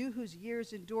 you whose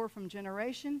years endure from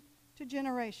generation to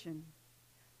generation.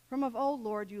 From of old,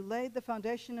 Lord, you laid the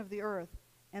foundation of the earth,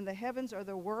 and the heavens are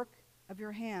the work of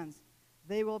your hands.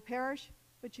 They will perish,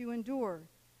 but you endure.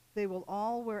 They will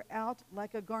all wear out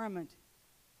like a garment.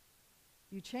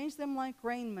 You change them like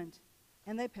raiment,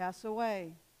 and they pass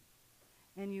away.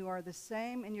 And you are the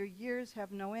same, and your years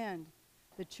have no end.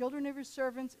 The children of your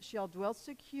servants shall dwell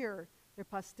secure. Their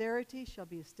posterity shall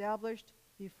be established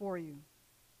before you.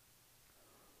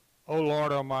 O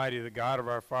Lord Almighty, the God of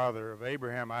our father, of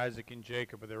Abraham, Isaac, and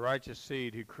Jacob, of the righteous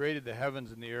seed, who created the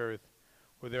heavens and the earth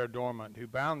with their adornment, who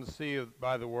bound the sea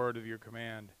by the word of your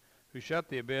command, who shut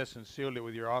the abyss and sealed it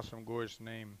with your awesome, glorious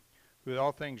name, who with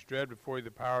all things dread before you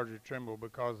the powers to tremble,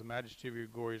 because the majesty of your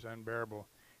glory is unbearable,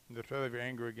 and the threat of your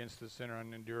anger against the sinner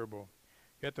unendurable.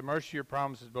 Yet the mercy of your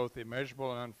promise is both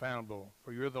immeasurable and unfathomable,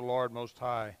 for you are the Lord most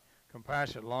high,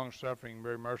 compassionate, long-suffering,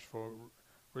 very merciful,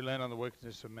 relent on the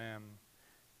wickedness of man.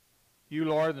 You,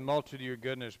 Lord, in the multitude of your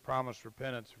goodness, promised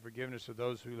repentance and forgiveness of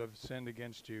those who have sinned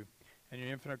against you, and your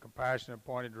infinite compassion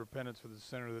appointed repentance for the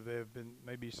sinner, that they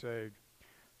may be saved.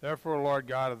 Therefore, Lord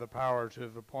God of the powers, who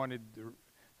have appointed the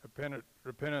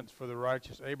repentance for the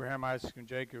righteous, Abraham, Isaac, and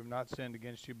Jacob have not sinned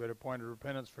against you, but appointed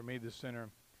repentance for me, the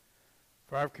sinner.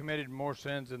 For I have committed more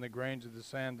sins than the grains of the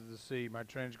sand of the sea. My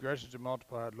transgressions are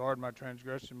multiplied. Lord, my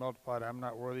transgressions are multiplied. I am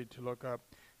not worthy to look up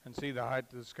and see the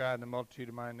height of the sky and the multitude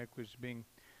of my iniquities, being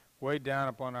weighed down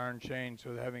upon iron chains,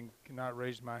 so that having not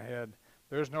raised my head,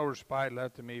 there is no respite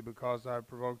left to me, because I have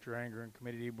provoked your anger and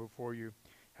committed evil before you,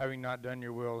 having not done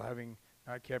your will, having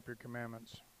not kept your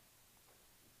commandments.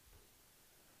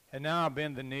 And now I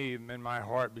bend the knee in my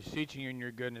heart, beseeching you in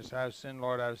your goodness. I have sinned,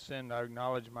 Lord, I have sinned. I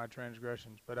acknowledge my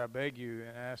transgressions. But I beg you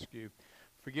and ask you,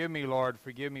 forgive me, Lord,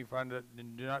 forgive me,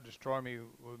 and do not destroy me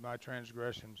with my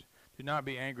transgressions. Do not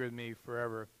be angry with me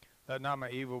forever. Let not my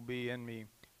evil be in me.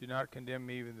 Do not condemn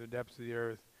me in the depths of the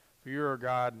earth. For you are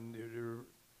God, and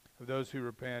of those who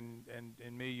repent, and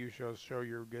in me you shall show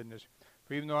your goodness.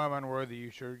 For even though I'm unworthy, you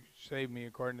shall save me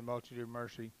according to the multitude of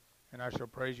mercy, and I shall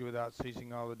praise you without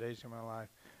ceasing all the days of my life.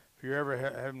 For your ever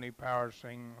heavenly power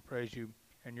sing, praise you,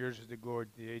 and yours is the glory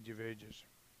to the age of ages.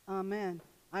 Amen.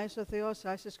 Ice of Theos,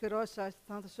 Isis Kuros, Isis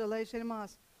Tantas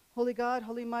Mas. Holy God,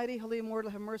 holy mighty, holy immortal,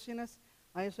 have mercy on us.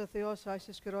 Ice of Theos,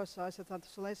 Isis Kuros, Isis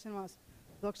Tantas Mas.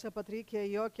 Doxa Patri, και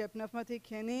Υιό και Πνεύματι,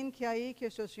 και νυν και αεί και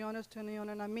στους αιώνας των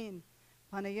αιώνων. Αμήν.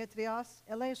 Παναγέτριας,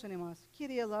 ελέησον ημάς.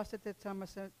 Κύριε, ελάστετε τις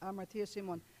αμαρτίες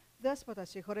ημών. Δέσποτα,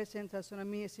 συγχωρέσεν τας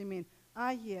ονομίες ημίν.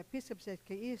 Άγιε, πίστεψε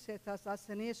και είσαι τας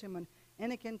ασθενείς ημών.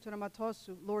 Ένικεν του ονόματός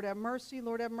σου. Lord, have mercy,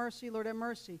 Lord, have mercy, Lord, have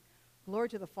mercy. Glory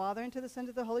to the Father, and to the Son, and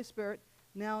to the Holy Spirit,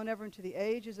 now and ever, and to the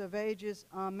ages of ages.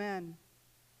 Amen.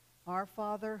 Our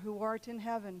Father, who art in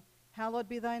heaven, hallowed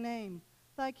be thy name.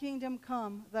 Thy kingdom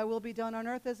come, thy will be done on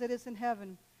earth as it is in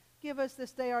heaven. Give us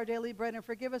this day our daily bread, and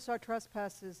forgive us our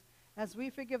trespasses, as we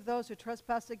forgive those who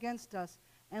trespass against us.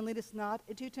 And lead us not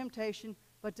into temptation,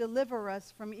 but deliver us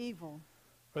from evil.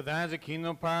 For thine is the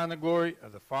kingdom, power, and the glory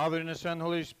of the Father, and the Son, and the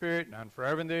Holy Spirit, now and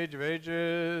forever in the age of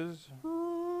ages.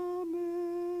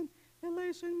 Amen.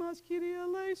 Eleison mas, Kyrie,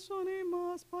 eleison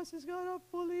imas, pasis gara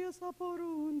folias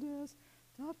aporundes.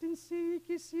 Taftin si,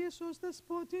 kis Iesus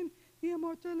despotin,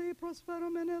 immortally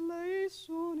prosperum and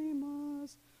eleison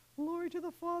imas. Glory to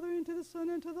the Father, and to the Son,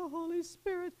 and to the Holy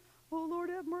Spirit. O Lord,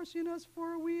 have mercy on us,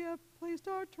 for we have placed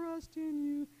our trust in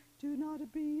you. Do not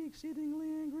be exceedingly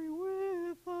angry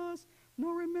with us,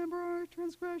 nor remember our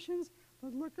transgressions,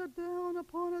 but look down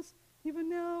upon us even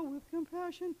now with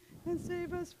compassion, and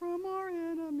save us from our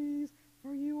enemies.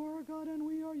 For you are God, and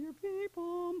we are your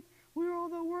people. We are all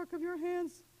the work of your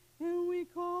hands, and we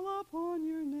call upon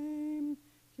your name.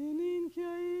 Kenin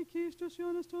kiai kistos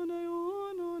ton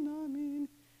aeonon, amin.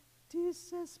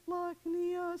 Tis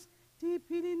esplachnias, ti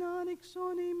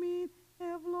pidinanixon imin,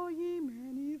 evloi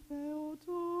meni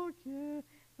theotoke,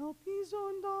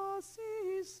 elpison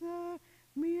dasise,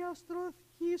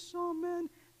 miastrothkisomen,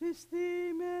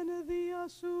 vistimen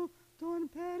diasu, ton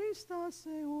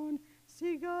peristaseon,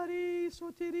 sigari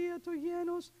soteria to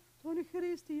genos, ton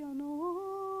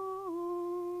Christianon.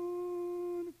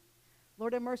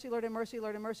 Lord have mercy, Lord have mercy,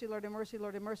 Lord have mercy, Lord have mercy,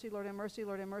 Lord have mercy, Lord have mercy,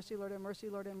 Lord have mercy, Lord have mercy,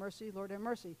 Lord have mercy, Lord have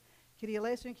mercy. Kyrie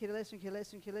eleison, Kyrie eleison, Kyrie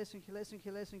eleison, Kyrie eleison,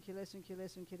 Kyrie eleison, Kyrie eleison, Kyrie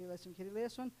eleison, Kyrie eleison, Kyrie eleison, Kyrie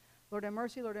eleison. Lord have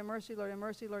mercy, Lord have mercy, Lord have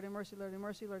mercy, Lord have mercy, Lord have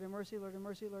mercy, Lord have mercy, Lord have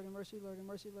mercy, Lord have mercy, Lord have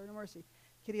mercy, Lord have mercy.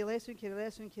 Kyrie eleison, Kyrie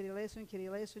eleison, Kyrie eleison, Kyrie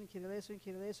eleison, Kyrie eleison,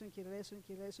 Kyrie eleison, Kyrie eleison,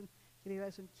 Kyrie eleison, Kyrie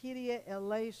eleison, Kyrie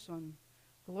eleison.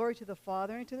 Glory to the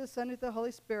Father, and to the Son, and to the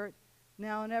Holy Spirit,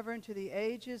 now and ever, and to the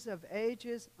ages of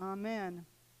ages. Amen.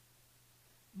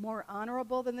 More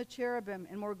honorable than the cherubim,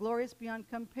 and more glorious beyond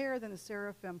compare than the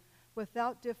seraphim.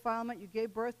 Without defilement you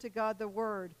gave birth to God the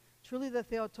Word. Truly the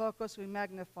Theotokos, we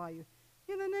magnify you.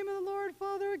 In the name of the Lord,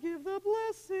 Father, give the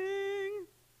blessing.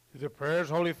 To the prayers,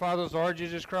 Holy Father, Lord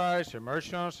Jesus Christ, have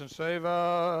mercy on us and save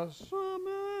us.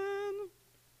 Amen.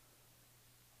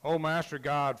 O Master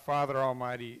God, Father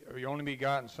Almighty, your only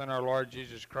begotten Son, our Lord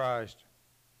Jesus Christ,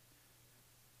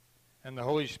 and the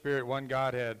Holy Spirit, one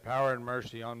Godhead, power and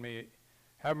mercy on me.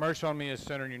 Have mercy on me, a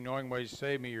sinner, in your knowing ways.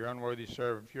 Save me, your unworthy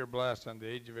servant. For you're blessed unto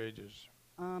the age of ages.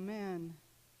 Amen.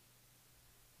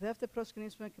 Δεύτε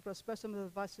προσκυνήσουμε και προσπέσουμε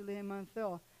το Βασιλείο ημών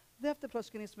Θεό. Δεύτε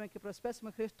προσκυνήσουμε και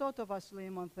προσπέσουμε Χριστό το Βασιλείο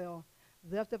ημών Θεό.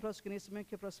 Δεύτε προσκυνήσουμε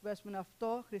και προσπέσουμε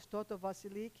αυτό Χριστό το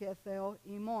Βασιλείο και Θεό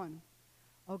ημών.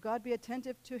 O God, be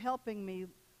attentive to helping me.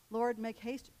 Lord, make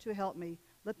haste to help me.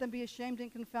 Let them be ashamed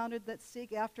and confounded that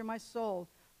seek after my soul.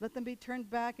 Let them be turned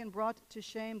back and brought to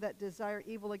shame that desire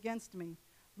evil against me.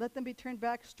 Let them be turned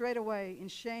back straight away in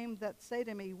shame that say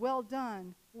to me, well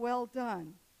done, well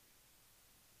done.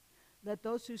 Let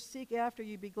those who seek after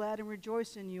you be glad and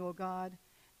rejoice in you, O God.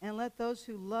 And let those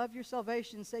who love your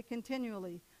salvation say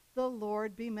continually, the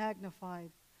Lord be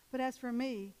magnified. But as for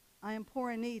me, I am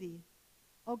poor and needy.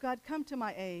 O God, come to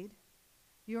my aid.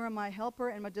 You are my helper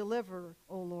and my deliverer,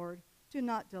 O Lord. Do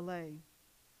not delay.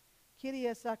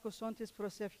 Kyrie sakosontis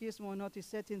prosefchis μου ότι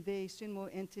σε την δεησήν μου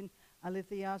εν την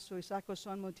αληθειά σου, εις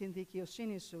άκουσον μου την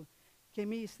δικαιοσύνη σου, και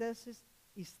μη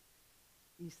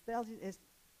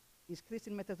εις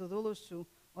Christin μετά το δούλο σου,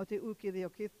 ότι ουκ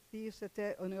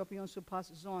ιδιοκριθήσετε ενώπιον σου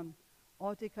πας ζών,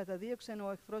 ότι καταδίωξεν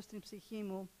ο εχθρός την ψυχή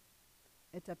μου,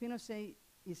 εταπείνωσε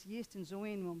εις γης την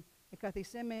ζωή μου,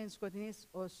 εκαθισέ με εν σκοτεινής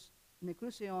ως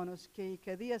νεκρούς αιώνος, και η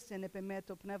καδίασεν επ' εμέ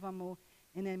το πνεύμα μου,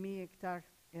 εν εμή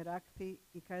εράκθη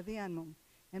η καρδία μου.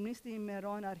 Εν μνήστη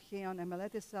ημερών αρχαίων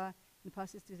εμελέτησα εν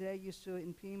πάσης της ρέγης σου,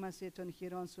 εν ποίημαση των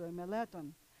χειρών σου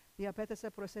εμελέτων.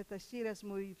 Διαπέτασα προς τα σύρας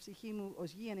μου, η ψυχή μου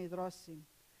ως γη εν υδρώσει.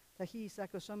 Ταχύ εις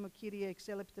άκουσόν μου, Κύριε,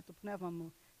 εξέλεπτε το πνεύμα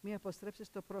μου, μη αποστρέψεις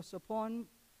το πρόσωπόν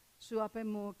Σου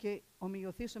απαιμού και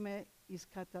ομοιωθήσομαι εις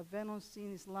καταβαίνον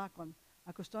συν εις λάκων.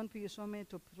 Ακουστόν ποιησόμαι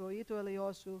το πρωί του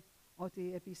ελαιός σου,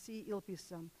 ότι επί σύ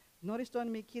ήλπισα. Γνώριστον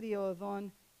με Κύριε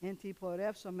οδόν, εν τι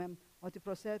πορεύσομαι, ότι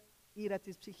προσέ ήρα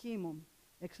της ψυχή μου.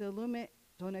 Εξελούμε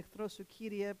τον εχθρό σου,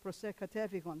 Κύριε, προσέ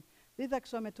κατέφυγον.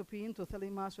 Δίδαξω με το ποιήν το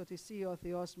θέλημά σου, ότι σύ ο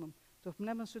Θεός μου. Το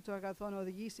πνεύμα σου το αγαθόν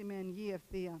οδηγήσει με εν γη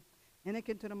ευθεία.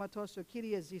 Ένεκεν το όνοματό σου,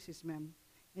 Κύριε, ζήσεις με.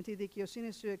 Εν τη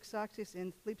δικαιοσύνη σου εξάξεις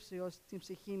εν θλίψεως την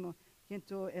ψυχή μου, και εν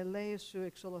το ελέη σου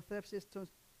εξολοθρεύσεις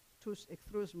τους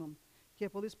εχθρούς μου. Και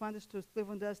πολλοί πάντες τους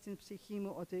θλίβοντας την ψυχή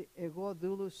μου, ότι εγώ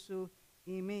δούλους σου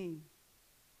είμαι.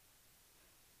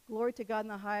 Glory to God in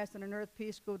the highest, and on earth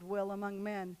peace, goodwill among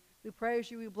men. We praise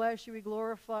you, we bless you,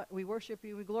 we worship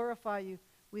you, we glorify you.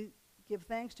 We give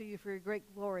thanks to you for your great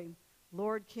glory.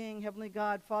 Lord, King, Heavenly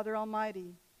God, Father Almighty,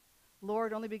 Lord,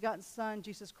 only begotten Son,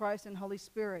 Jesus Christ, and Holy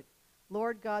Spirit.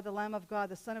 Lord God, the Lamb of God,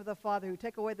 the Son of the Father, who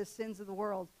take away the sins of the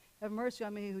world, have mercy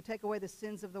on me, who take away the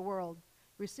sins of the world.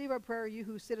 Receive our prayer, you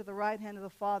who sit at the right hand of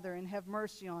the Father, and have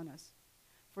mercy on us.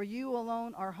 For you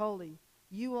alone are holy.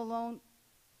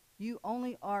 You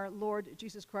only are Lord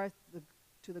Jesus Christ,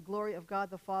 to the glory of God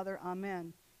the Father.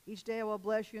 Amen. Each day I will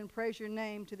bless you and praise your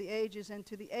name to the ages and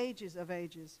to the ages of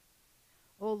ages.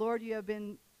 O Lord, you have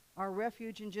been our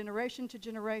refuge in generation to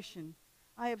generation.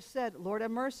 I have said, Lord,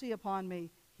 have mercy upon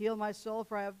me. Heal my soul,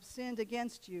 for I have sinned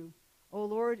against you. O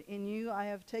Lord, in you I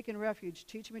have taken refuge.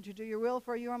 Teach me to do your will,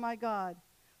 for you are my God.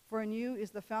 For in you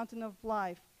is the fountain of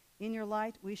life. In your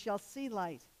light we shall see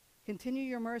light. Continue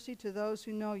your mercy to those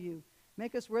who know you.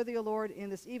 Make us worthy, O Lord, in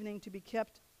this evening to be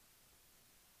kept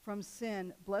from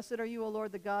sin. Blessed are you, O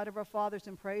Lord, the God of our fathers,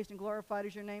 and praised and glorified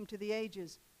is your name to the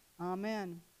ages.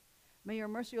 Amen. May your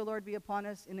mercy, O Lord, be upon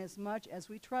us inasmuch as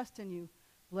we trust in you.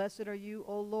 Blessed are you,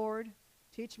 O Lord.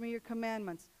 Teach me your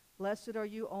commandments. Blessed are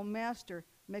you, O Master.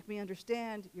 Make me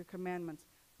understand your commandments.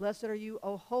 Blessed are you,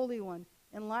 O Holy One.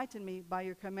 Enlighten me by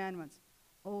your commandments.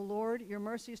 O Lord, your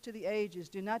mercy is to the ages.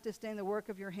 Do not disdain the work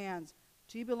of your hands.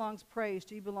 To you belongs praise.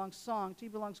 To you belongs song. To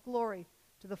you belongs glory.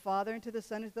 To the Father, and to the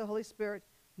Son, and to the Holy Spirit,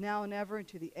 now and ever, and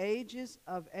to the ages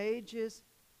of ages.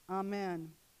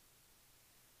 Amen.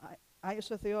 Άγιος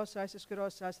ο Θεός, Άγιος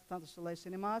ισχυρός, Άγιος θάνατος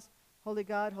ελέησον ημάς. Holy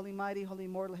God, Holy Mighty, Holy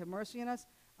Immortal, have mercy on us.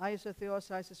 Άγιος ο Θεός,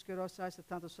 Άγιος ισχυρός, Άγιος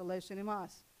θάνατος ελέησον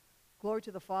ημάς. Glory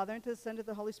to the Father, and to the Son, and to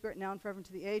the Holy Spirit, now and forever, and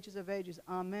to the ages of ages.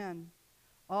 Amen.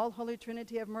 All Holy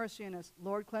Trinity, have mercy on us.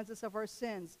 Lord, cleanse us of our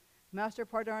sins. Master,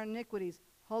 pardon our iniquities.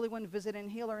 Holy One, visit and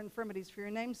heal our infirmities for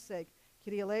your name's sake.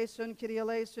 Kyrie eleison, Kyrie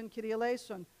eleison, Kyrie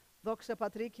eleison. Δόξα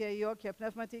Πατρί και Υιό και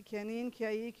Πνεύματι και νυν και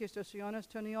αεί και στους αιώνας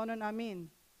των αιώνων. Αμήν.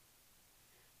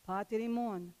 Πάτερ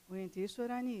ημών, ο εν της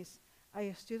ουρανής,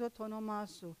 αγιαστήτω το όνομά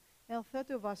σου,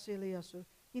 ελθέτω βασιλεία σου,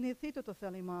 γεννηθήτω το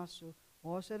θέλημά σου,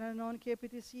 ως ερανών και επί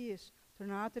της γης,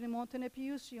 των άτερ ημών των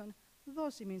επιούσιων,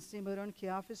 δώσει μην σήμερον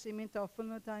και άφηση μην τα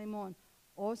οφείλματα ημών,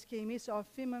 ως και εμείς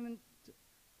οφείμεν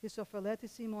της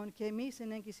ωφελέτης ημών, και εμείς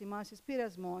εν έγκυς ημάς εις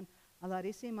πειρασμών, αλλά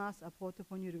ρίση ημάς από το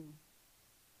πονηρού.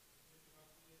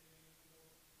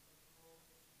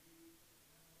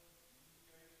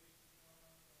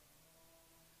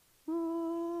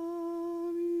 Amen.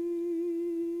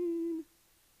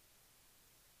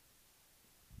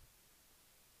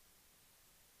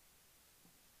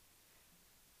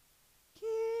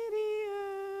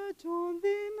 Kyrie των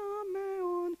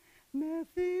δυνάμεων με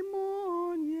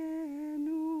θυμών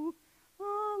γενού,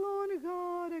 άλλον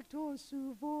γάρ εκτός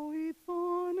σου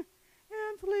βοηθών,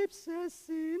 εν θλίψες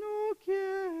συνού και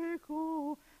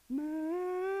έχω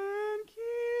μεν.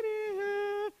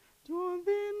 Kyrie των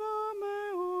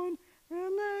δυνάμεων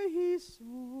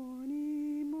ελέησον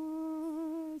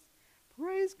ημάς.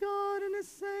 Praise God and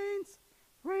his saints,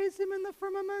 praise him in the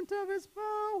firmament of his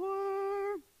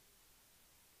power.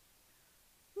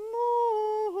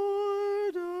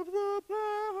 Lord of the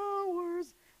powers,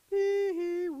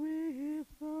 be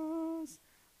with us,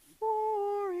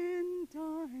 for in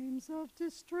times of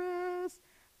distress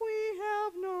we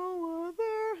have no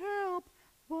other help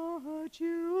but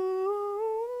you.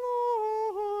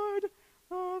 Lord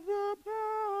of the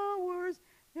powers,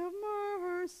 have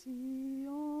mercy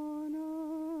on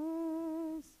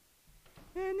us.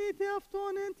 Ενείτε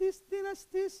αυτόν εν της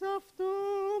δυναστής αυτού,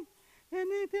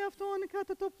 ενείτε αυτόν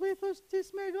κατά το πλήθος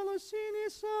της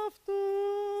μεγαλοσύνης αυτού.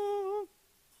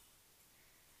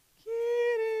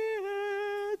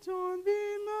 Κύριε των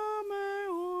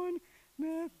δυνάμεων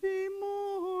με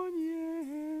θυμών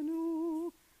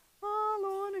γενού,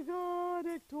 άλλον γάρ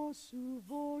εκτός σου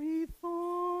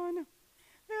βοηθών,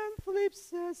 εν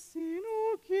θλίψες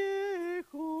συνού και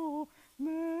έχω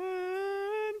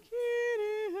μεν.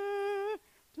 Κύριε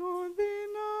των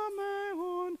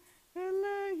δυνάμεων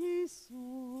ελέησον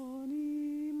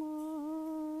ημάς.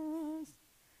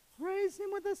 Praise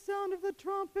him with the sound of the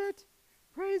trumpet.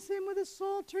 Praise him with the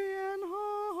psaltery and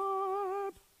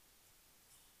harp.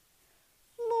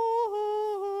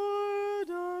 Lord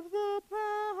of the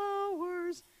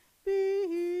powers,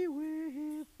 be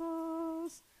with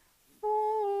us.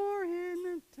 For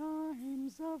in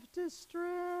times of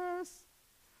distress,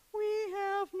 we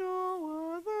have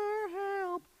no other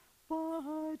help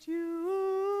but you,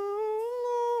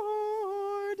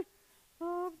 Lord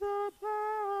of the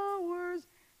powers,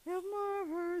 have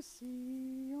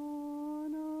mercy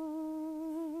on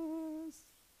us.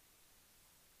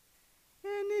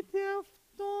 Enite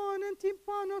afton en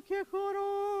timpano que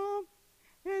choro,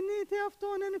 enite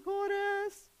afton en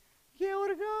chores que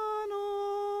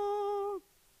organo.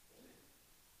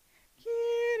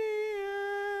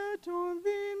 Kyrie ton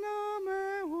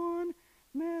dinameon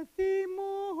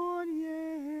methimon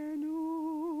yenu,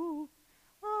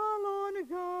 alon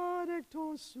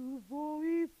gadektos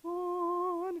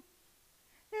suvoithon,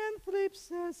 en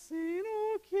thlipses inu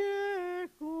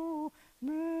kieko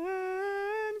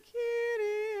men.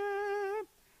 Kyrie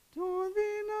ton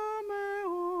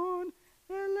dinameon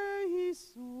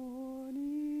eleison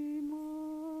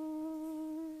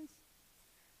imas.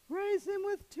 Praise him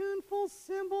with tuneful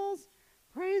cymbals.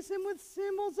 Praise him with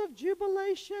cymbals of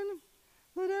jubilation.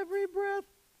 Let every breath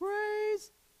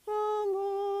praise the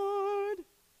Lord.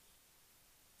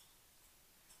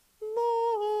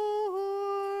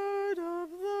 Lord of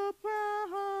the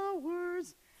powers,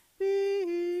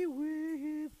 be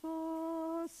with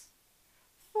us.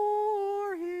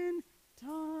 For in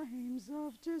times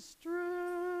of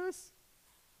distress,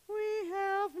 we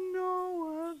have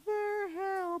no other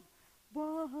help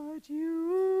but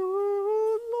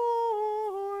you,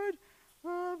 Lord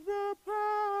of the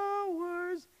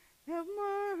powers, have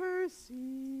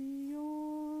mercy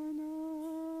on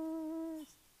us.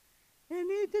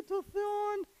 Enite to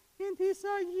theon in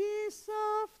tisayis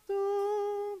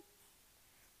aftu.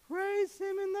 Praise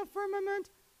him in the firmament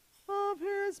of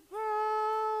his power.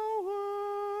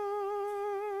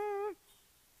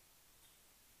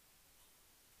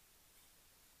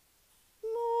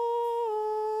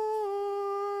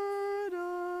 Lord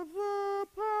of the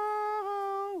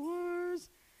powers,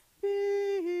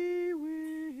 be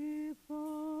with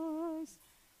us.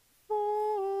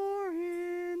 For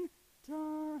in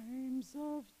times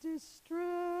of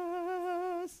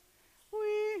distress,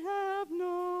 we have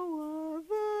no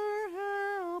other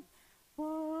help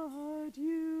but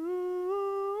you,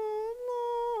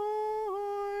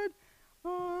 Lord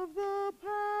of the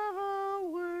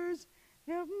powers,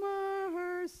 have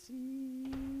mercy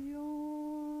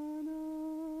on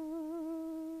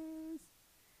us.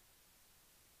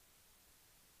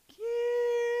 Kyrie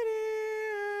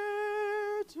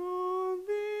ton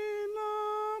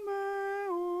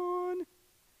dinameon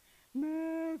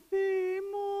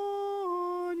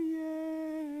methimon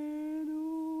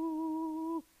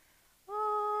yenu,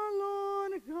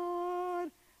 alon God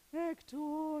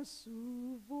ectos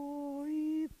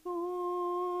suvoithon,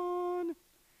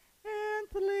 en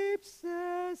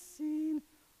thlipsesin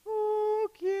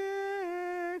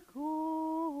ukieko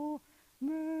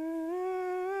men.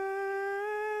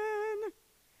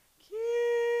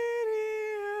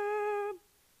 Kyrie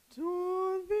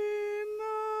ton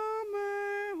dinameon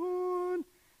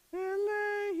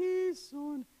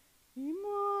eleison imas.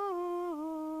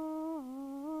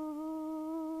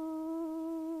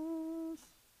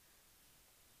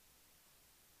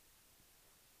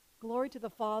 Glory to the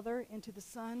Father, and to the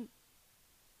Son,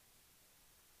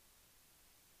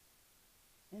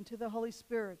 and to the Holy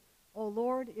Spirit. O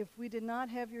Lord, if we did not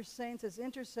have your saints as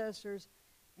intercessors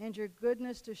and your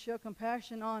goodness to show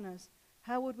compassion on us,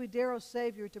 how would we dare, O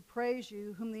Savior, to praise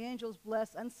you, whom the angels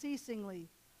bless unceasingly?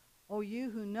 O you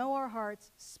who know our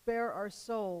hearts, spare our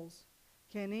souls.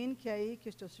 Kenin kei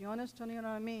kistosiones tonion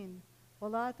amin.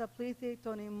 Volata plithi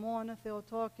tonimon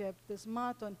theotokep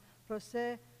desmaton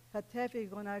prose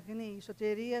katefigon agni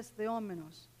soterias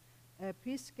theomenos.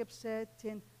 Επισκεψε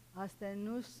την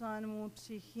ασθενούσαν μου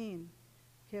ψυχήν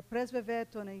και πρέσβευε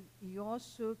τον Υιό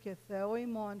σου και Θεό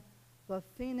ημών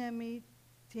δοθήνε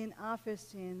την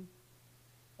άφεσιν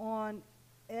ον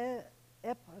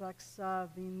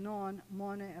έπραξα δεινών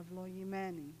μόνο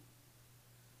ευλογημένη.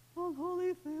 O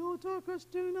holy Theotokos,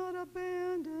 do not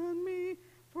abandon me,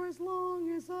 for as long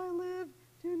as I live,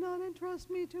 do not entrust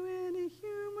me to any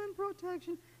human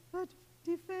protection, but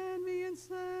defend me and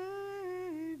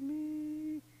save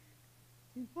me.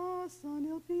 Την πάσαν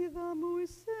ελπίδα μου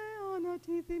είσαι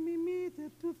ανατίθιμη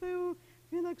μήτευ του Θεού,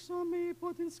 φύλαξον με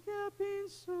υπό την σκέπην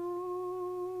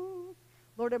σου.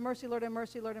 Lord have mercy, Lord have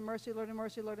mercy, Lord have mercy, Lord have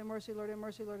mercy, Lord have mercy, Lord have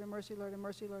mercy, Lord have mercy, Lord have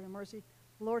mercy, Lord have mercy.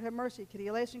 Lord have mercy. Kyrie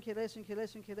eleison, Kyrie eleison, Kyrie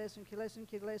eleison, Kyrie eleison,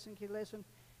 Kyrie eleison, Kyrie eleison,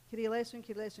 Kyrie eleison, Kyrie eleison,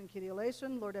 Kyrie eleison, Kyrie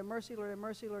eleison. Lord have mercy, Lord have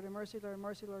mercy, Lord have mercy, Lord have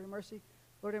mercy, Lord have mercy.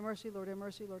 Lord have mercy, Lord have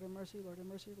mercy, Lord have mercy, Lord have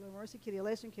mercy, Lord have mercy. Kyrie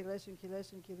eleison, Kyrie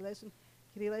eleison, Kyrie eleison,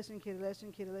 Kyrie eleison, Kyrie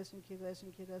eleison, Kyrie eleison, Kyrie eleison, Kyrie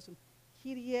eleison, Kyrie eleison.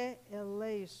 Kyrie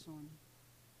eleison.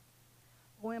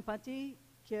 Ο εμπατή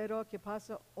καιρό και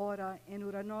πάσα ώρα εν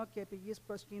ουρανό και επί γης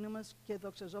προσκύνομας και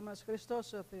δοξαζόμενος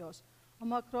Χριστός ο Θεός, ο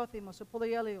μακρόθυμος, ο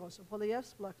πολυέλεος, ο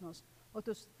πολυεύσπλαχνος, ο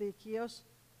τους δικαίους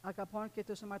αγαπών και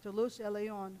τους αμαρτωλούς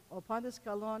ελεών, ο πάντες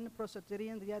καλών προς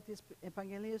σωτηρίαν διά της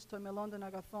επαγγελίας των μελλόντων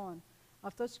αγαθών.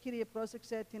 Αυτός, Κύριε,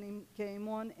 πρόσεξε και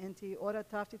ημών εν τη ώρα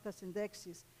ταύτη τα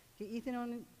συντέξεις και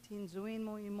ήθινον την ζωήν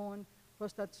μου ημών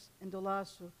προς τα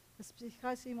εντολάς σου. Τας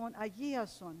ψυχάς ημών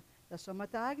αγίασον, τα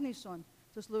σώματα άγνησον,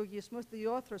 τους λογισμούς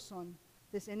διόρθωσον,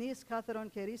 τις ενίες κάθαρον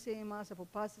και ρίσε ημάς από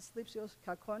πάσης θλίψεως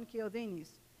κακών και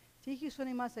οδύνης. Τύχησον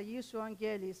ημάς Αγίου σου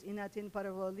αγγέλης, ή να την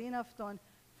παραβολήν αυτών,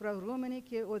 φραγούμενοι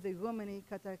και οδηγούμενοι,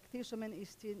 κατακτήσομεν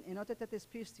εις την ενότητα της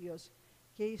πίστεως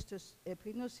και εις τους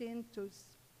επίγνωσιν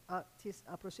της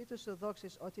απροσίτους σου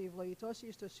δόξης, ότι ευλογητός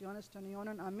εις τους αιώνας των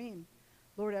αιώνων. Αμήν.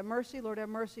 Lord have mercy, Lord have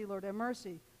mercy, Lord have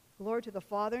mercy. Glory to the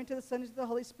Father, and to the Son, and to the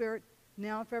Holy Spirit,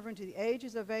 now and forever, and to the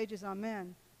ages of ages. Amen.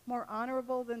 More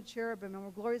honorable than cherubim, and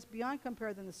more glorious beyond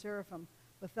compare than the seraphim.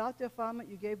 Without defilement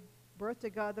you gave birth to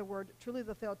God the Word. Truly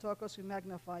the Theotokos, we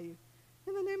magnify you.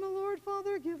 In the name of the Lord,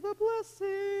 Father, give the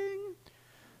blessing.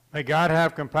 May God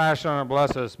have compassion and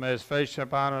bless us. May his face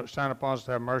shine upon us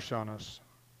to have mercy on us.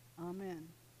 Amen.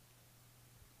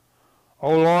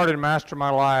 O Lord and Master of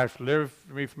my life, deliver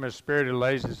me from the spirit of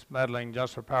laziness, meddling,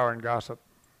 just for power and gossip.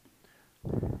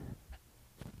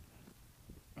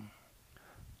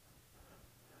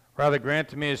 Rather grant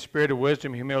to me a spirit of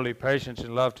wisdom, humility, patience,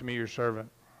 and love to me, your servant.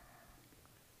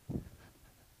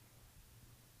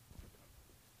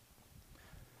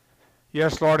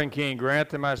 Yes, Lord and King, grant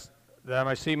that I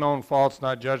may see my own faults,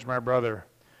 not judge my brother.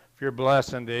 For you're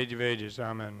blessed in the age of ages.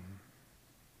 Amen.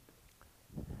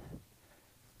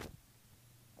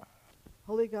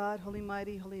 Holy God, holy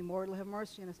mighty, holy immortal, have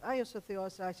mercy on us. Ayos o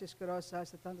Theos, Isis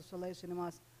Kurosas, tanto soles in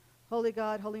us. Holy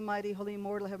God, holy mighty, holy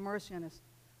immortal, have mercy on us.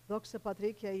 Δόξα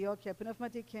Πατρί και Υιό και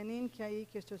Πνεύματι και νυν και αεί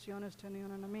και στους αιώνας των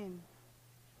αιώνων. Αμήν.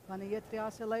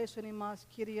 Παναγιέτριας ελέησον ημάς,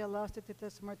 Κύριε, ελάστητε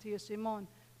τες αμαρτίες ημών.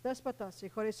 Δέσποτα,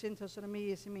 συγχώρησιν τες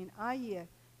ονομίες ημίν. Άγιε,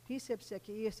 πίστεψε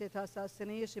και είστε τας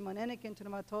ασθενείες ημών, ένικεν του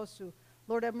ονόματός σου.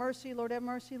 Lord have mercy, Lord have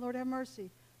mercy, Lord have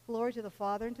mercy. Glory to the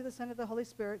Father, and to the Son, and to the Holy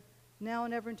Spirit, now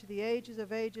and ever, and to the ages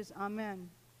of ages. Amen.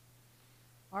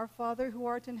 Our Father, who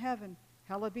art in heaven,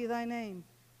 hallowed be thy name.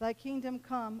 Thy kingdom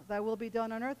come, thy will be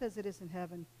done on earth as it is in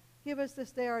heaven. Give us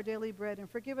this day our daily bread, and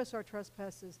forgive us our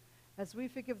trespasses, as we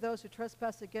forgive those who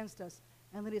trespass against us.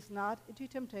 And lead us not into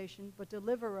temptation, but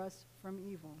deliver us from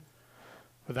evil.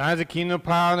 For thine is the kingdom,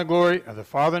 power, and the glory of the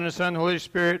Father, and the Son, and the Holy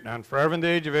Spirit, now and forever in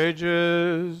the age of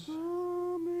ages.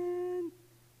 Amen.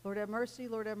 Lord have mercy,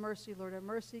 Lord have mercy, Lord have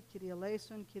mercy. Kyrie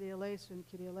eleison, Kyrie eleison,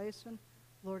 Kyrie eleison.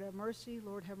 Lord have mercy,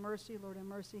 Lord have mercy, Lord have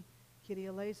mercy. Kyrie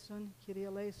eleison, Kyrie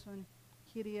eleison,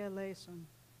 Kyrie eleison.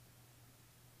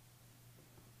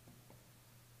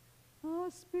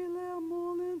 Aspile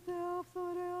amolin te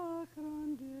aftore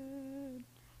akrande,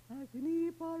 agni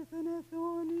parthene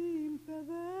theonim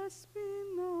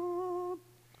thedespina,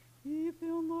 η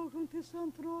θεολόγων της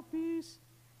ανθρώπης,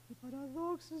 η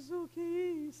παραδόξη ζω και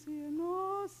ίση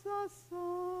ενώσασα,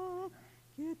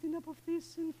 και την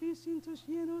αποφθήσιν φύσιν τους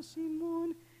γένος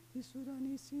ημών, της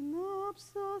ουρανής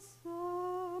συνάψασα,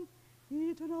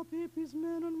 ή των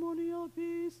απεπισμένων μόνοι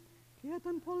αλπής, και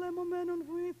των πολεμωμένων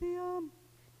βοήθεια,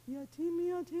 γιατί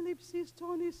μη αντίληψης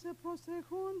των εις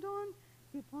προστρεχόντων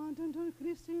και πάντων των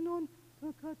χριστίνων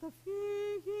των καταφύγιων.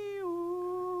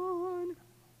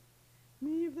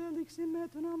 Μη βδέληξε με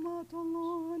των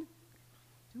αμάτωλων,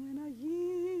 του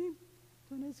εναγεί,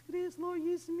 των εσχρής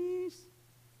λογισμής,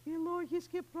 και λόγης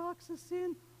και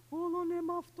πράξασιν όλων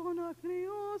εμαυτών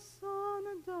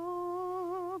ακριώσαντα.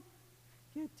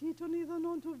 Και τι των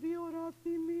ειδονών του βιωρά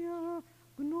θυμία,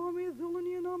 γνώμη δούλων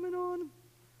γενόμενων,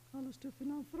 άλλος του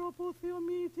φιλανθρώπου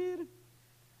Θεομήτηρ,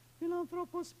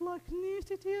 φιλανθρώπος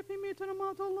πλαχνίστη επί των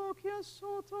αματολό και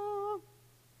ασώτο,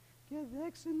 και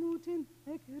δέξε μου την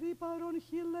εκρύπαρον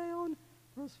χιλέων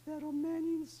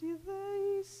προσφερωμένην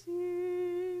σιδέησιν,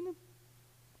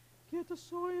 και το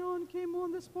σόιον και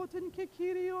ημών δεσπότεν και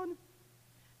Κύριον,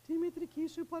 τη μητρική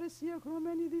σου παρεσία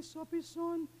χρωμένη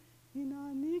δυσόπισον, ή να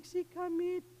ανοίξει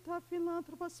καμή τα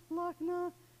φιλάνθρωπα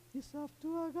σπλάχνα της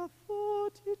αυτού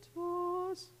αγαθότητος,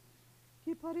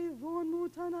 και παρειδών μου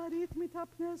τα αναρρύθμιτα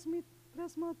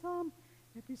πνεύσματα,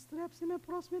 επιστρέψει με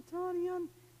προς μετάνοιαν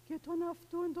και των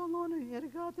αυτού εντολών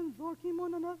εργάτων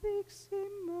δόκιμων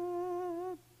αναδείξημε.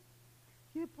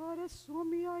 Και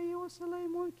παρεσόμοια Υιός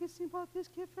ελεημών και συμπαθής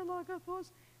και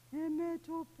φελαγαθός, εμέ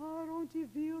το παρόν τη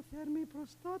βίου θερμή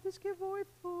προστάτης και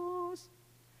βοηθός.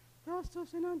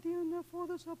 Τάστος εναντίον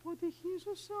εφόδος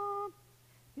αποτυχίζουσα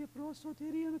και προς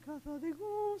σωτηρίαν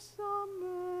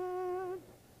καθοδηγούσαμε.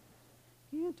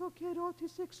 Και εν το καιρό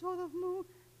της εξόδαυνου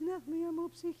πνεύμια μου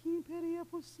ψυχήν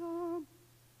περιέπουσα.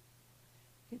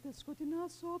 Και τα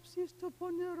σκοτεινάς όψεις των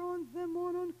πονερών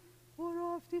δαιμόνων ορό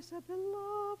αυτής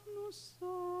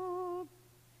απελάβνουσα.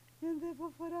 Εν δε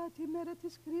βοφορά τη μέρα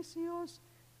της κρίσεως,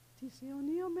 της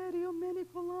αιωνία μεριωμένη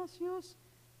κολάσεως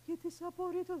και της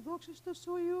απορρίτου δόξης του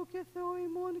σου Υιού και Θεό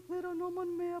ημών κληρονόμων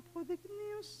με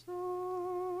αποδεικνύουσα.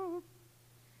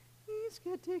 Εις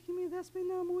και τύχημη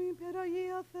δέσποινα μου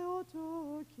υπεραγία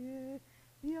Θεότοκε,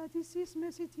 δια της εις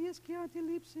μεσητείας και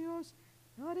αντιλήψεως,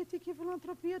 άρετη και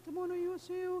φιλανθρωπία του μόνο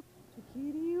Ιωσίου, του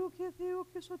Κυρίου και Θεού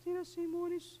και σωτήρος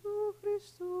ημών Ιησού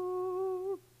Χριστού.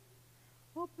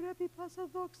 Ο πρέπει πάσα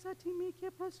δόξα τιμή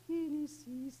και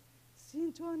προσκύνησης,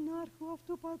 συν του ανάρχου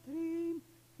αυτού πατρί,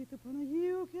 και του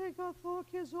Παναγίου και αγαθό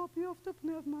και ζώπιο αυτού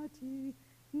πνεύματι,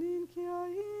 νυν και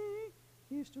αεί,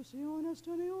 και εις τους αιώνας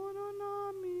των αιώνων.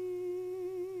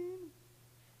 Amen.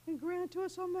 And grant to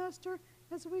us, O Master,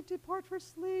 as we depart for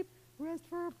sleep, rest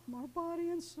for our body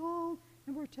and soul,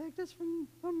 and protect us from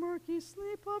the murky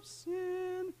sleep of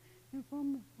sin, and from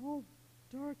all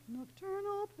dark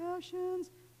nocturnal passions,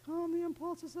 calm the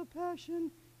impulses of passion,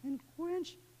 and quench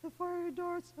the fiery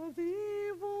darts of the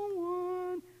evil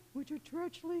one, which are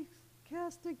treacherously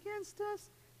cast against us.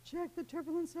 Check the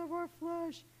turbulence of our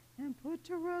flesh, and put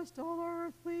to rest all our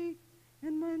earthly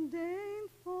and mundane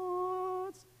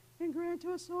thoughts, and grant to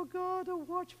us, O God, a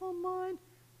watchful mind,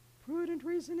 prudent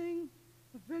reasoning,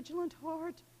 a vigilant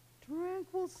heart,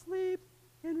 tranquil sleep,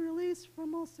 and release from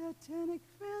all satanic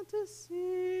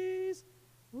fantasies.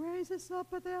 Raise us up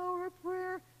at the hour of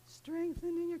prayer,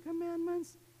 strengthening your commandments,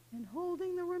 and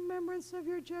holding the remembrance of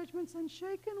your judgments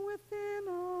unshaken within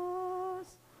us.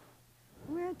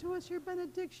 Grant to us your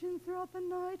benediction throughout the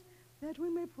night, that we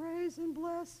may praise and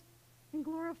bless and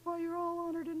glorify your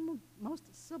all-honored and most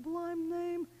sublime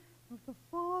name of the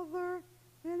Father,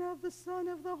 and of the Son,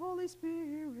 of the Holy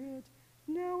Spirit,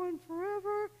 now and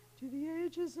forever, to the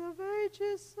ages of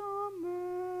ages.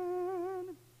 Amen.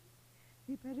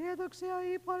 Υπερέδοξε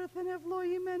αεί παρθεν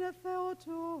ευλογημένε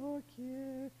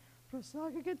Θεοτόκε,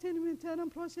 προσάγε και την μητέραν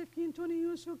προσευχήν των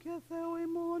Υιού σου και Θεού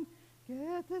ημών, και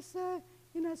έθεσε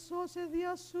να σώσε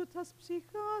δια σου τας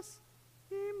ψυχάς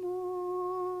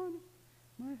ημών.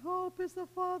 My hope is the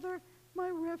Father, my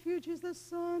refuge is the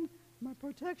Son, my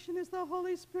protection is the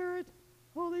Holy Spirit.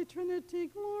 Holy Trinity,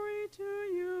 glory to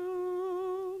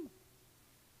you.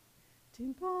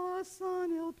 Την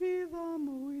πάσαν ελπίδα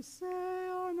μου είσαι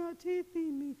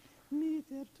ανατίθιμη,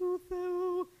 μήτερ του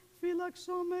Θεού,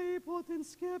 φύλαξω με υπό την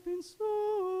σκέπην σου.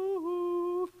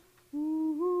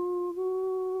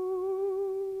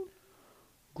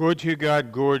 Glory to you,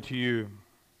 God, glory to you.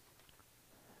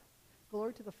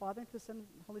 Glory to the Father, and to the Son, and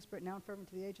to the Holy Spirit, now and forever, and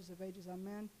to the ages of ages.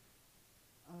 Amen.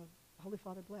 Holy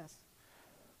Father, bless.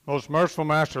 Most merciful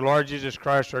Master, Lord Jesus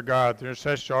Christ, our God, through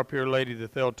intercession of our pure Lady, the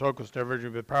Theotokos, the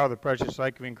Virgin, with the power of the precious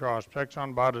sacrament cross,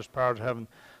 protection by the powers of heaven,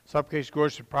 supplication,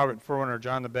 glorious to Prophet Forerunner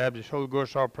John the Baptist, holy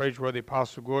glorious all praiseworthy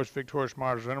apostles, glorious victorious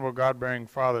martyrs, venerable God-bearing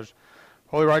fathers,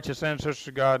 holy righteous ancestors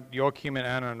of God, Joachim and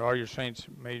Anna, and all your saints,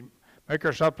 may make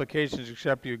our supplications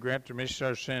accept you, grant remission of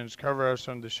our sins, cover us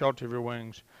under the shelter of your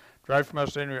wings, drive from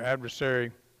us any adversary,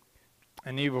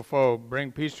 an evil foe,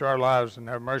 bring peace to our lives, and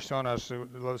have mercy on us,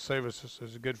 save us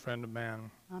as a good friend of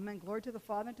man. Amen. Glory to the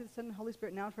Father, and to the Son, and Holy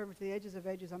Spirit, now and forever, to the ages of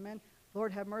ages. Amen.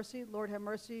 Lord, have mercy. Lord, have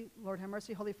mercy. Lord, have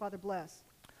mercy. Holy Father, bless.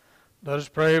 Let us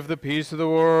pray for the peace of the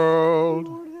world,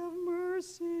 Lord, have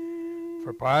mercy.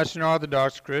 for pious and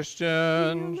Orthodox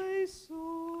Christians,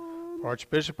 for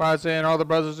Archbishop Isaiah and all the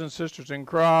brothers and sisters in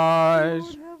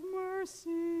Christ, Lord, have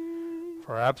mercy.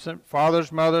 for absent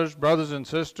fathers, mothers, brothers and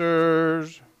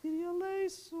sisters,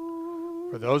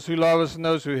 for those who love us and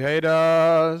those who hate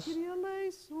us,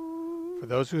 for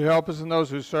those who help us and those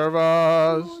who serve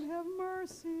us, Lord, have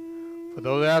mercy. for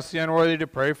those who ask the unworthy to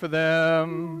pray for Lord, them,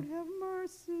 have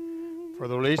mercy. for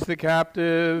the release of the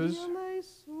captives,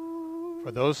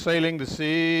 for those sailing the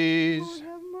seas, Lord,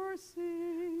 have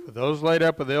mercy. for those laid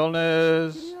up with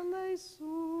illness.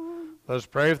 Let us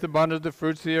pray for the abundance of the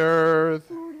fruits of the earth,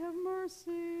 Lord, have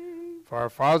mercy. for our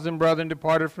fathers and brethren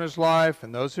departed from this life,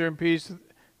 and those here in peace,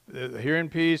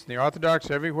 and the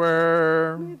Orthodox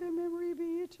everywhere. May their memory be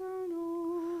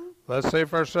eternal. Let's say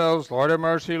for ourselves, Lord have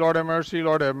mercy, Lord have mercy,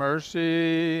 Lord have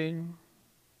mercy.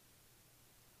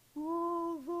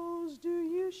 Although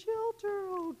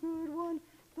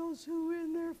those who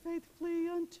in their faith flee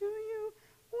unto you.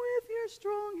 With your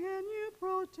strong hand you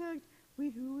protect. We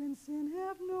who in sin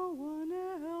have no one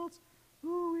else,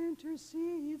 who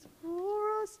intercedes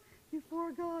for us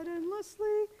before God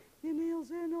endlessly in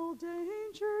ills and all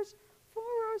dangers,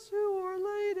 for us who are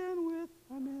laden with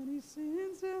our many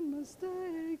sins and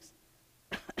mistakes.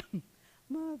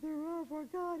 Mother of our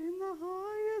God in the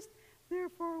highest,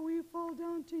 therefore we fall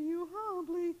down to you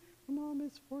humbly. From all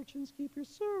misfortunes keep your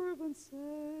servants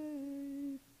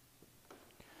safe.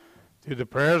 Through the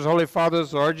prayers, Holy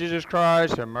Fathers, Lord Jesus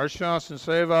Christ, have mercy on us and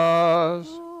save us.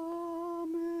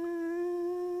 Amen.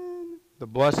 The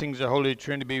blessings of Holy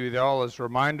Trinity be with you all. As a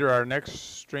reminder, our next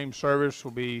stream service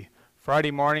will be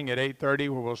Friday morning at 8:30,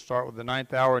 where we'll start with the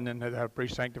 9th hour and then have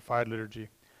pre-sanctified liturgy.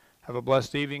 Have a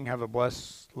blessed evening. Have a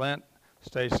blessed Lent.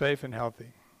 Stay safe and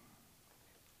healthy.